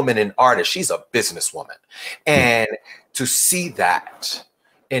woman and artist, she's a businesswoman. And to see that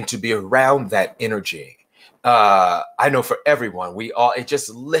and to be around that energy I know for everyone, it just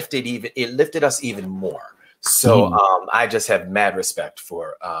lifted us even more. So I just have mad respect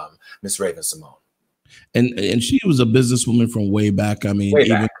for Miss Raven Simone. And she was a businesswoman from way back. I mean,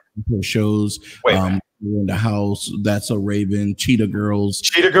 even her shows, in the house, That's a Raven, Cheetah Girls.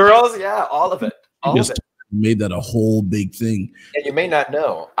 Cheetah Girls, yeah, all of it. All of it. Made that a whole big thing. And you may not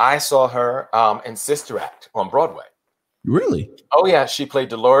know, I saw her in Sister Act on Broadway. Really? Oh yeah, she played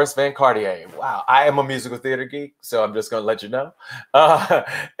Dolores Van Cartier. Wow, I am a musical theater geek, so I'm just gonna let you know.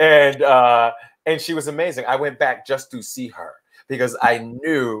 And she was amazing. I went back just to see her because I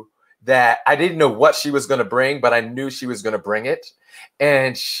knew that I didn't know what she was gonna bring, but I knew she was gonna bring it,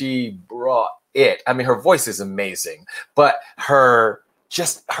 and she brought it. I mean, her voice is amazing, but her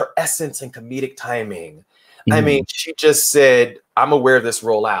essence and comedic timing. I mean, she just said, "I'm gonna wear this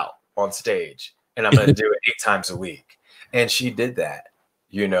roll out on stage, and I'm gonna do it 8 times a week." And she did that,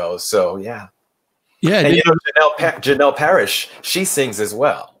 you know. So yeah. And you know, Janelle Parrish, she sings as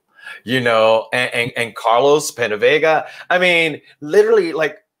well, you know, and Carlos Penavega. I mean, literally,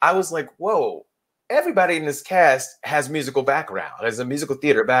 like, I was like, whoa, everybody in this cast has musical background, has a musical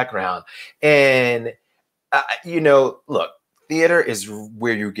theater background. And you know, look, theater is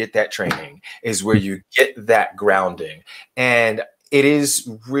where you get that training, is where you get that grounding. And it is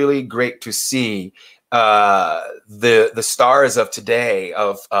really great to see the stars of today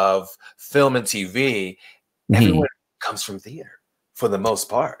of film and TV. Everyone comes from theater for the most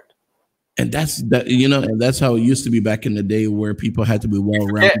part. And that's you know, and that's how it used to be back in the day, where people had to be well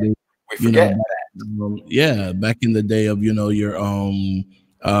rounded. We forget that. Yeah, back in the day of, you know, your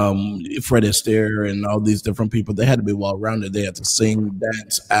Fred Astaire and all these different people, they had to be well rounded. They had to sing,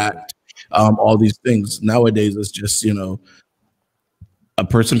 dance, act, all these things. Nowadays, it's just, you know, a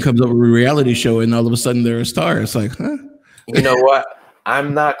person comes up with a reality show and all of a sudden they're a star. It's like, huh? You know what?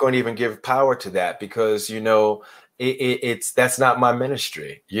 I'm not going to even give power to that because, you know, that's not my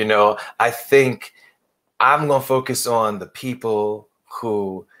ministry. You know, I think I'm going to focus on the people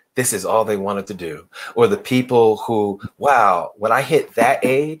who this is all they wanted to do, or the people who, wow, when I hit that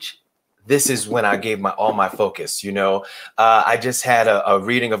age, this is when I gave all my focus. You know, I just had a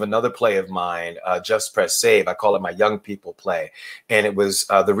reading of another play of mine, Just Press Save. I call it my young people play. And it was,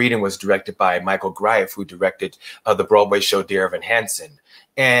 the reading was directed by Michael Greif, who directed the Broadway show Dear Evan Hansen.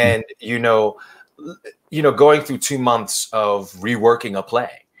 And, you know, going through 2 months of reworking a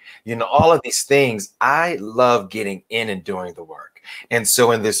play, you know, all of these things, I love getting in and doing the work. And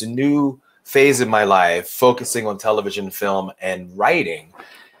so in this new phase of my life, focusing on television, film, and writing,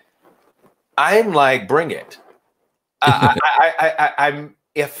 I'm like, bring it. I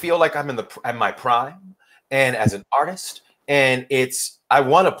feel like I'm in my prime, and as an artist, and I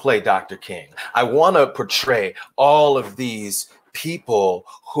want to play Dr. King. I want to portray all of these people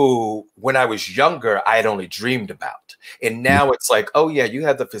who, when I was younger, I had only dreamed about, and now it's like, oh yeah, you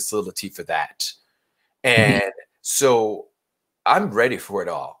have the facility for that, and so I'm ready for it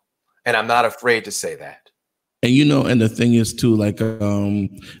all, and I'm not afraid to say that. And you know, and the thing is too, like,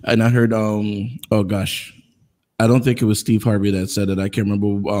 and I heard, oh gosh, I don't think it was Steve Harvey that said it. I can't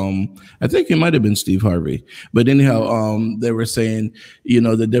remember. I think it might have been Steve Harvey. But anyhow, they were saying, you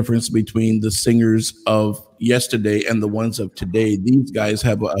know, the difference between the singers of yesterday and the ones of today. These guys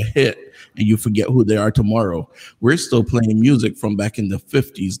have a hit, and you forget who they are tomorrow. We're still playing music from back in the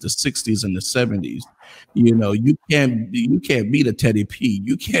 50s, the 60s, and the 70s. You know, you can't beat a Teddy P.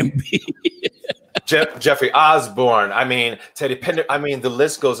 You can't beat. Jeffrey Osborne. I mean, Teddy Pendergrass. I mean, the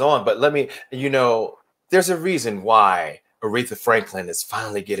list goes on. But let me, you know, there's a reason why Aretha Franklin is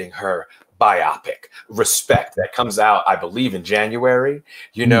finally getting her biopic, Respect, that comes out, I believe, in January.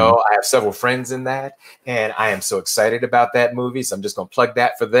 You know, I have several friends in that, and I am so excited about that movie. So I'm just going to plug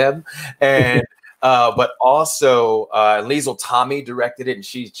that for them. And but also Liesl Tommy directed it, and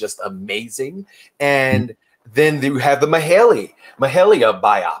she's just amazing. And then you have the Mahalia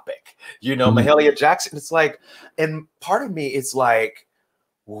biopic. You know, Mahalia Jackson. It's like, and part of me is like,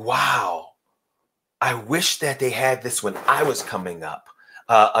 wow, I wish that they had this when I was coming up,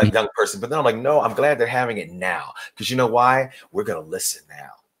 a young person. But then I'm like, no, I'm glad they're having it now. Because you know why? We're going to listen now.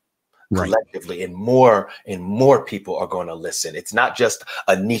 Collectively, and more people are going to listen. It's not just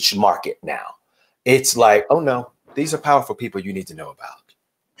a niche market now. It's like, oh no, these are powerful people you need to know about.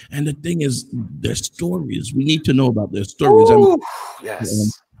 And the thing is, their stories. We need to know about their stories. Ooh,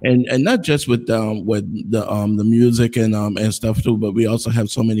 yes. And not just with the music and stuff too, but we also have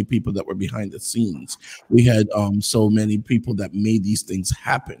so many people that were behind the scenes. We had so many people that made these things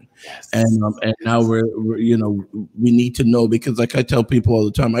happen. Yes. And now we're you know, we need to know, because like I tell people all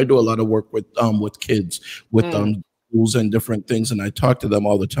the time, I do a lot of work with kids with schools and different things, and I talk to them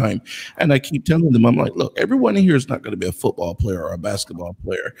all the time. And I keep telling them, I'm like, look, everyone in here is not going to be a football player or a basketball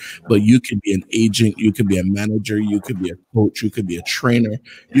player, but you can be an agent, you could be a manager, you could be a coach, you could be a trainer,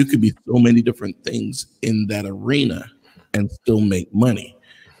 you could be so many different things in that arena and still make money.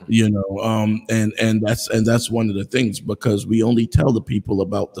 And that's one of the things, because we only tell the people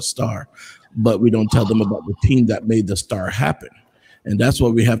about the star, but we don't tell them about the team that made the star happen. And that's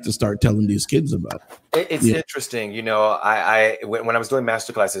what we have to start telling these kids about. It's interesting. I when I was doing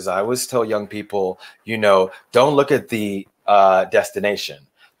master classes, I always tell young people, don't look at the destination.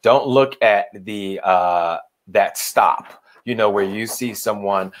 Don't look at the that stop, where you see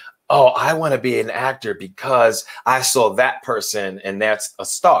someone, oh, I want to be an actor because I saw that person and that's a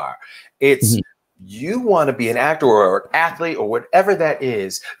star. It's you want to be an actor or an athlete or whatever that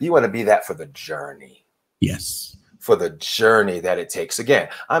is. You want to be that for the journey. Yes. For the journey that it takes. Again,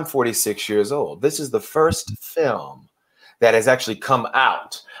 I'm 46 years old. This is the first film that has actually come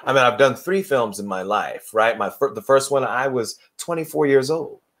out. I mean, I've done 3 films in my life, right? The first one, I was 24 years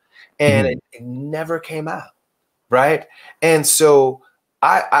old, and it never came out, right? And so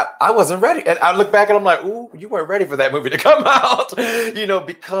I wasn't ready. And I look back and I'm like, ooh, you weren't ready for that movie to come out,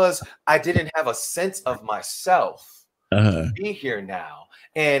 because I didn't have a sense of myself to be here now.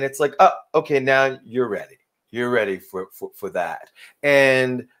 And it's like, oh, okay, now you're ready. You're ready for that.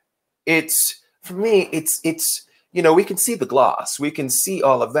 And it's, for me, it's we can see the gloss, we can see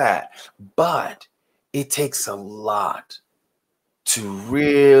all of that, but it takes a lot to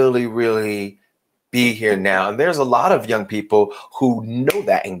really, really be here now. And there's a lot of young people who know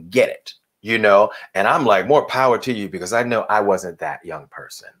that and get it, and I'm like, more power to you, because I know I wasn't that young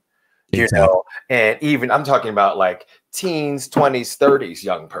person, and even I'm talking about like teens, 20s, 30s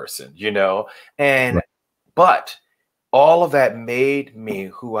young person, and right. But all of that made me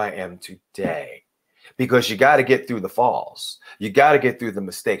who I am today, because you got to get through the falls. You got to get through the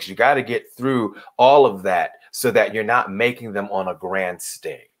mistakes. You got to get through all of that so that you're not making them on a grand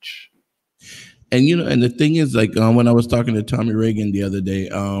stage. And, and the thing is, like, when I was talking to Tommy Reagan the other day,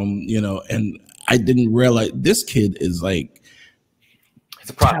 and I didn't realize this kid is like, it's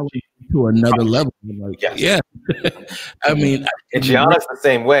a prodigy to another level. Like, yes. Yeah. I mean, and Gianna's the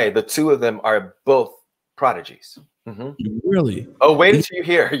same way. The two of them are both prodigies. Really? Oh, wait until you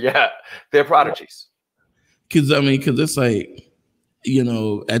hear. Yeah, they're prodigies. Because it's like,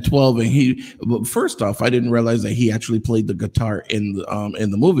 at 12, and first off, I didn't realize that he actually played the guitar in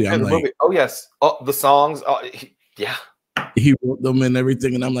the movie. I'm like, movie. Oh yes, the songs. Yeah, he wrote them and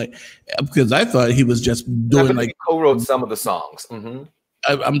everything, and I'm like, because I thought he was just doing like he co-wrote some of the songs.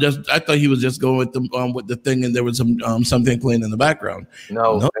 I thought he was just going with the thing, and there was some something playing in the background.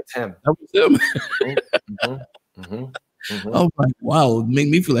 No, that's him. That was him. I'm like, wow, it made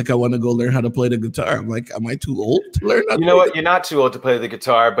me feel like I want to go learn how to play the guitar. I'm like, am I too old to learn how to play what? You're not too old to play the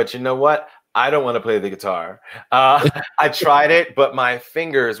guitar, but you know what? I don't want to play the guitar. I tried it, but my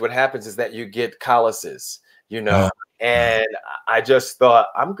fingers, what happens is that you get calluses, and I just thought,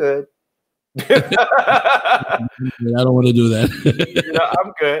 I'm good. I don't want to do that.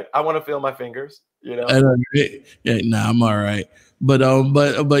 I'm good. I want to feel my fingers. Yeah, I'm all right. But no, and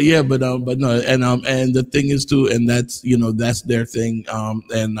the thing is too, and that's their thing.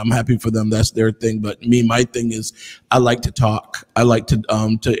 And I'm happy for them. That's their thing. But me, my thing is, I like to talk. I like to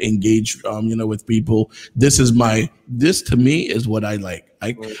engage, with people. This to me is what I like.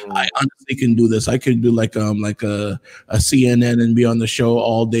 I honestly can do this. I could do like a CNN and be on the show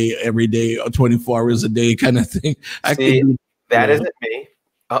all day, every day, 24 hours a day kind of thing. That isn't me.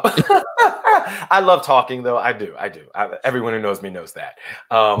 I love talking, though. I do. Everyone who knows me knows that.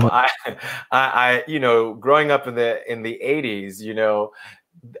 I growing up in the 80s,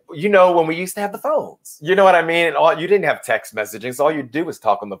 when we used to have the phones, you know what I mean? And you didn't have text messaging. So all you do is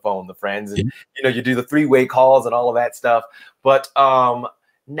talk on the phone with friends, and, you do the 3-way calls and all of that stuff. But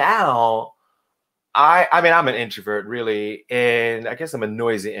now I'm an introvert, really. And I guess I'm a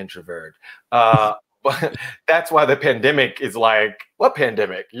noisy introvert. But that's why the pandemic is like, what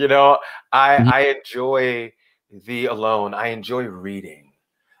pandemic? I enjoy the alone. I enjoy reading.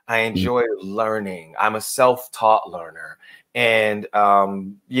 I enjoy learning. I'm a self-taught learner. And,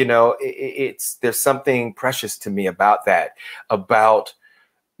 there's something precious to me about that, about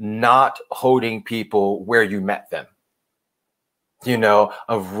not holding people where you met them,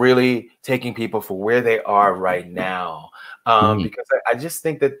 of really taking people for where they are right now. Because I just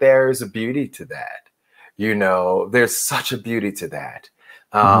think that there's a beauty to that. There's such a beauty to that.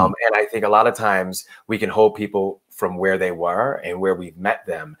 And I think a lot of times we can hold people from where they were and where we've met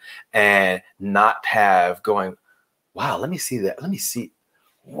them, and not have going, wow, let me see that. Let me see.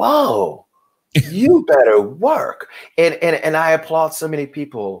 Whoa, You better work. And I applaud so many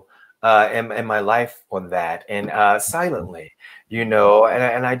people in my life on that, and silently, you know,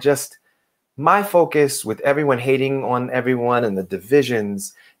 and I just, my focus with everyone hating on everyone and the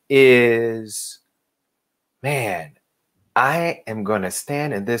divisions is, man, I am going to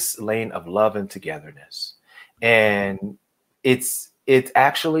stand in this lane of love and togetherness. And it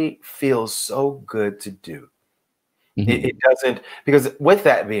actually feels so good to do. It doesn't, because with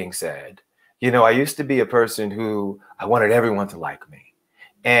that being said, you know, I used to be a person who I wanted everyone to like me.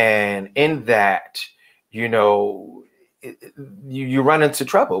 And in that, you know, you run into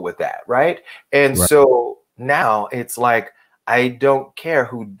trouble with that, right? And Right. so now it's like, I don't care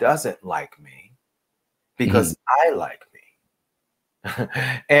who doesn't like me because I like me.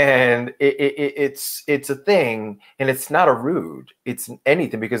 And it's a thing, and it's not a rude, it's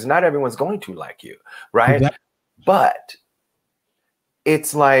anything, because not everyone's going to like you, right? Exactly. But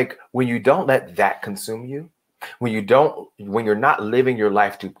it's like when you don't let that consume you, when you're not living your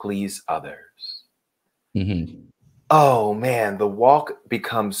life to please others, oh man, the walk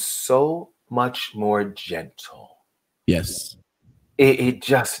becomes so much more gentle. Yes. It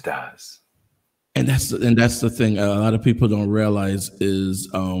just does. And that's the thing a lot of people don't realize is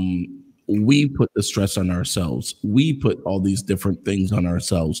we put the stress on ourselves. We put all these different things on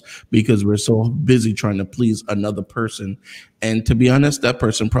ourselves because we're so busy trying to please another person. And to be honest, that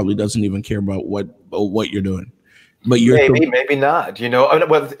person probably doesn't even care about what you're doing. But you're maybe not, you know.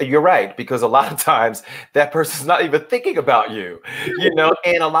 Well, you're right, because a lot of times that person's not even thinking about you, you know.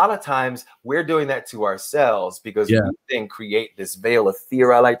 And a lot of times we're doing that to ourselves because we then create this veil of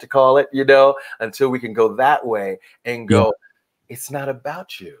fear, I like to call it, you know, until we can go that way and go, it's not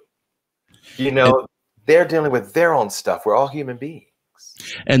about you. You know, they're dealing with their own stuff. We're all human beings.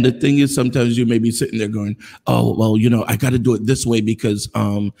 And the thing is, sometimes you may be sitting there going, oh, well, you know, I got to do it this way because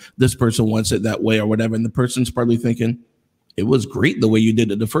this person wants it that way or whatever. And the person's probably thinking, it was great the way you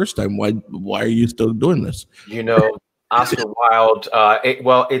did it the first time. Why are you still doing this? You know, Oscar Wilde,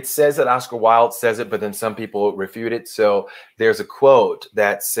 it says that Oscar Wilde says it, but then some people refute it. So there's a quote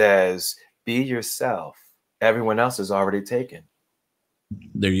that says, be yourself. Everyone else is already taken.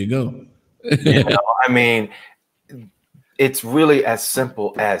 There you go. You know, I mean, it's really as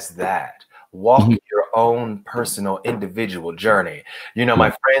simple as that. Walk your own personal individual journey. You know,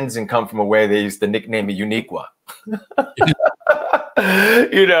 my friends in Come From Away, they used to nickname me Uniqua.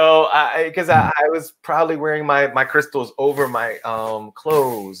 You know, because I was probably wearing my crystals over my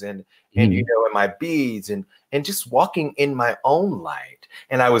clothes and you know, and my beads and just walking in my own light.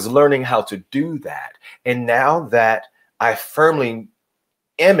 And I was learning how to do that. And now that I firmly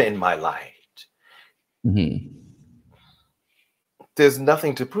am in my light, there's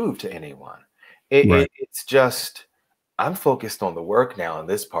nothing to prove to anyone. It's just, I'm focused on the work now in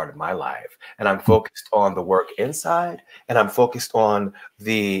this part of my life, and I'm focused on the work inside, and I'm focused on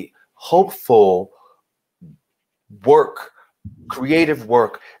the hopeful work, creative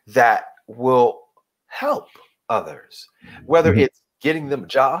work that will help others, whether it's getting them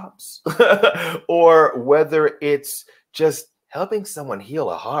jobs or whether it's just helping someone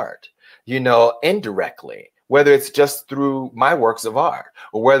heal a heart, you know, indirectly. Whether it's just through my works of art,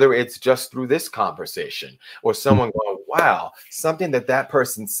 or whether it's just through this conversation, or someone going, wow, something that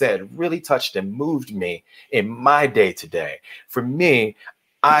person said really touched and moved me in my day to day. For me,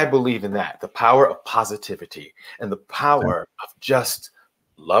 I believe in that, the power of positivity and the power of just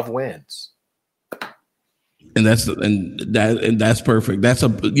love wins. And that's perfect. That's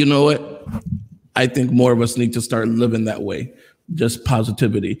you know what? I think more of us need to start living that way. Just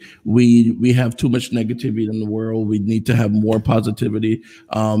positivity. We have too much negativity in the world. We need to have more positivity.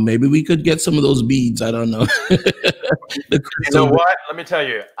 Maybe we could get some of those beads. I don't know. You know what? Let me tell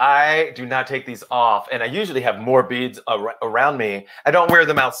you, I do not take these off, and I usually have more beads around me. I don't wear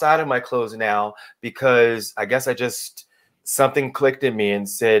them outside of my clothes now because I guess something clicked in me and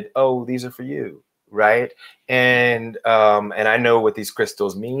said, "Oh, these are for you." Right? And I know what these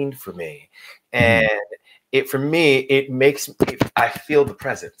crystals mean for me. And for me, it makes me, I feel the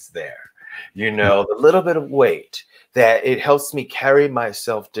presence there, you know, the little bit of weight that it helps me carry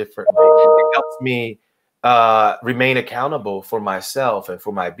myself differently. It helps me remain accountable for myself and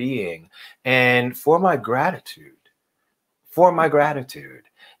for my being and for my gratitude,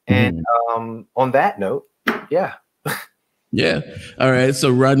 And on that note, yeah. Yeah. All right.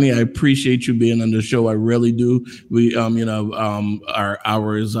 So Rodney, I appreciate you being on the show. I really do. We, you know, our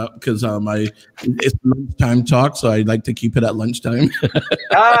hour is up because it's lunchtime talk, so I like to keep it at lunchtime.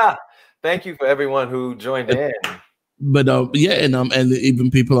 Thank you for everyone who joined in. But yeah, and even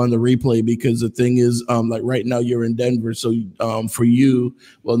people on the replay, because the thing is, like right now you're in Denver, so for you,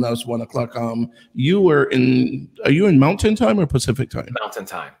 well, now it's 1 o'clock. Are you in Mountain Time or Pacific Time? Mountain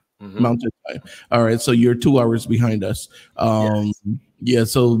Time. Mm-hmm. Mountain Time. All right, so you're 2 hours behind us. Yes. Yeah,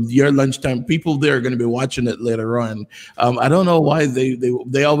 so your lunchtime, people there are going to be watching it later on. I don't know why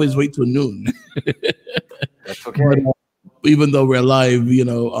they always wait till noon. That's okay. But, even though we're live,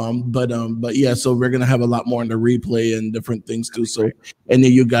 but yeah, so we're gonna have a lot more in the replay and different things too. So any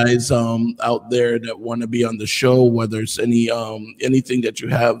of you guys out there that want to be on the show, whether it's anything that you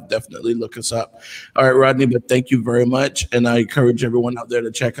have, definitely look us up. All right, Rodney, but thank you very much, and I encourage everyone out there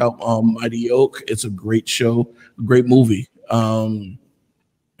to check out Mighty Oak. It's a great show, a great movie.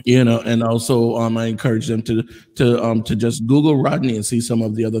 And also I encourage them to just Google Rodney and see some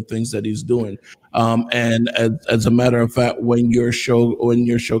of the other things that he's doing. And as a matter of fact, when your show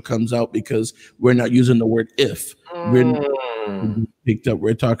comes out, because we're not using the word if, we're not picked up.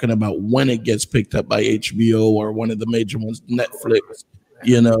 We're talking about when it gets picked up by HBO or one of the major ones, Netflix.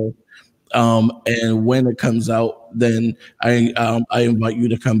 And when it comes out, then I invite you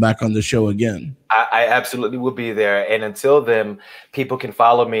to come back on the show again. I absolutely will be there. And until then, people can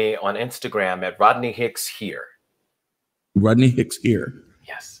follow me on Instagram at Rodney Hicks Here. Rodney Hicks Here.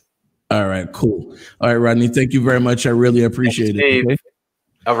 Yes. All right, cool. All right, Rodney, thank you very much. I really appreciate it. Okay?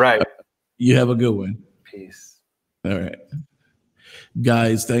 All right. You have a good one. Peace. All right.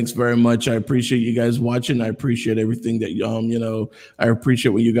 Guys, thanks very much. I appreciate you guys watching. I appreciate everything that I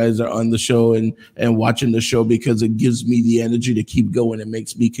appreciate when you guys are on the show and watching the show, because it gives me the energy to keep going. It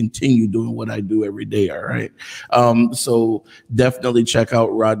makes me continue doing what I do every day. All right. So definitely check out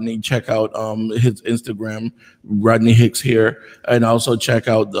Rodney. Check out his Instagram, Rodney Hicks Here, and also check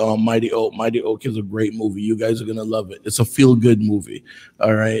out Mighty Oak. Mighty Oak is a great movie. You guys are gonna love it. It's a feel-good movie.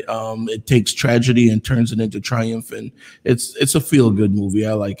 All right. It takes tragedy and turns it into triumph, and it's a feel-good movie.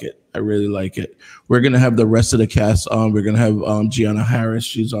 I like it. I really like it. We're gonna have the rest of the cast on. We're gonna have Gianna Harris.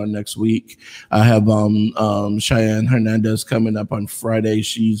 She's on next week. I have Cheyenne Hernandez coming up on Friday.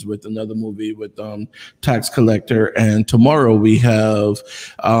 She's with another movie with Tax Collector. And tomorrow we have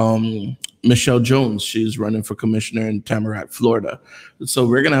Michelle Jones. She's running for commissioner in Tamarack, Florida. So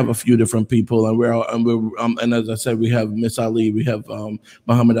we're gonna have a few different people, and as I said, we have Miss Ali. We have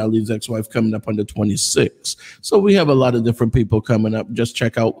Muhammad Ali's ex-wife coming up on the 26th. So we have a lot of different people coming up. Just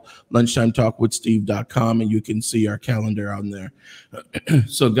check out lunchtimetalkwithsteve.com and you can see our calendar on there.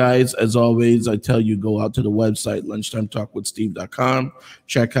 So guys, as always, I tell you, go out to the website lunchtimetalkwithsteve.com.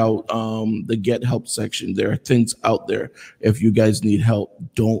 Check out the Get Help section. There are things out there. If you guys need help,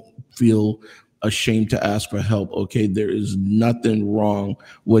 don't feel ashamed to ask for help. Okay, there is nothing wrong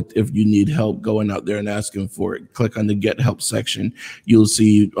with if you need help going out there and asking for it. Click on the Get Help section. You'll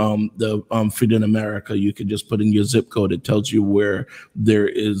see the Feed in America. You can just put in your zip code. It tells you where there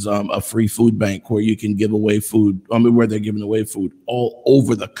is a free food bank where you can give away food. Where they're giving away food all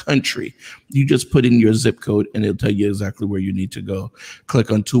over the country. You just put in your zip code and it'll tell you exactly where you need to go.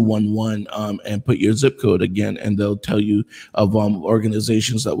 Click on 211 and put your zip code again, and they'll tell you of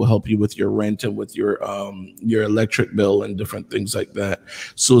organizations that will help you with your rent and with your electric bill and different things like that.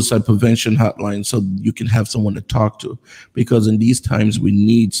 Suicide prevention hotline, so you can have someone to talk to, because in these times we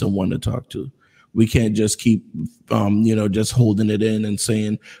need someone to talk to. We can't just keep just holding it in and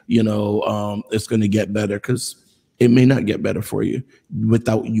saying it's going to get better, because it may not get better for you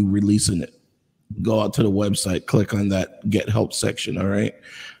without you releasing it. Go out to the website, click on that Get Help section. All right,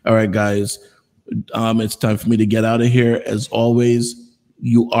 guys, it's time for me to get out of here. As always,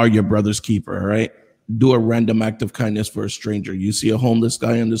 you are your brother's keeper. All right, do a random act of kindness for a stranger. You see a homeless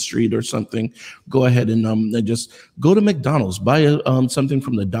guy on the street or something, go ahead and just go to McDonald's, buy something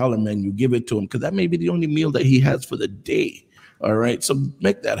from the dollar menu, give it to him, because that may be the only meal that he has for the day. All right, so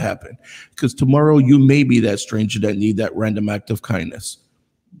make that happen, because tomorrow you may be that stranger that need that random act of kindness.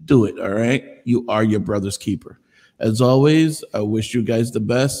 Do it. All right, you are your brother's keeper. As always, I wish you guys the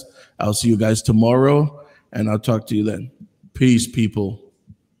best. I'll see you guys tomorrow, and I'll talk to you then. Peace, people.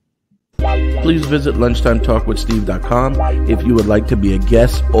 Please visit lunchtimetalkwithsteve.com if you would like to be a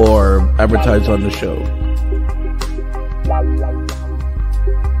guest or advertise on the show.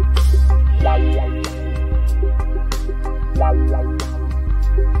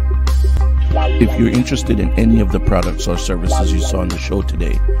 If you're interested in any of the products or services you saw on the show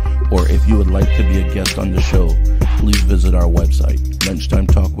today, or if you would like to be a guest on the show, please visit our website,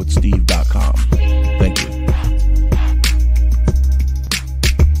 lunchtimetalkwithsteve.com. Thank you.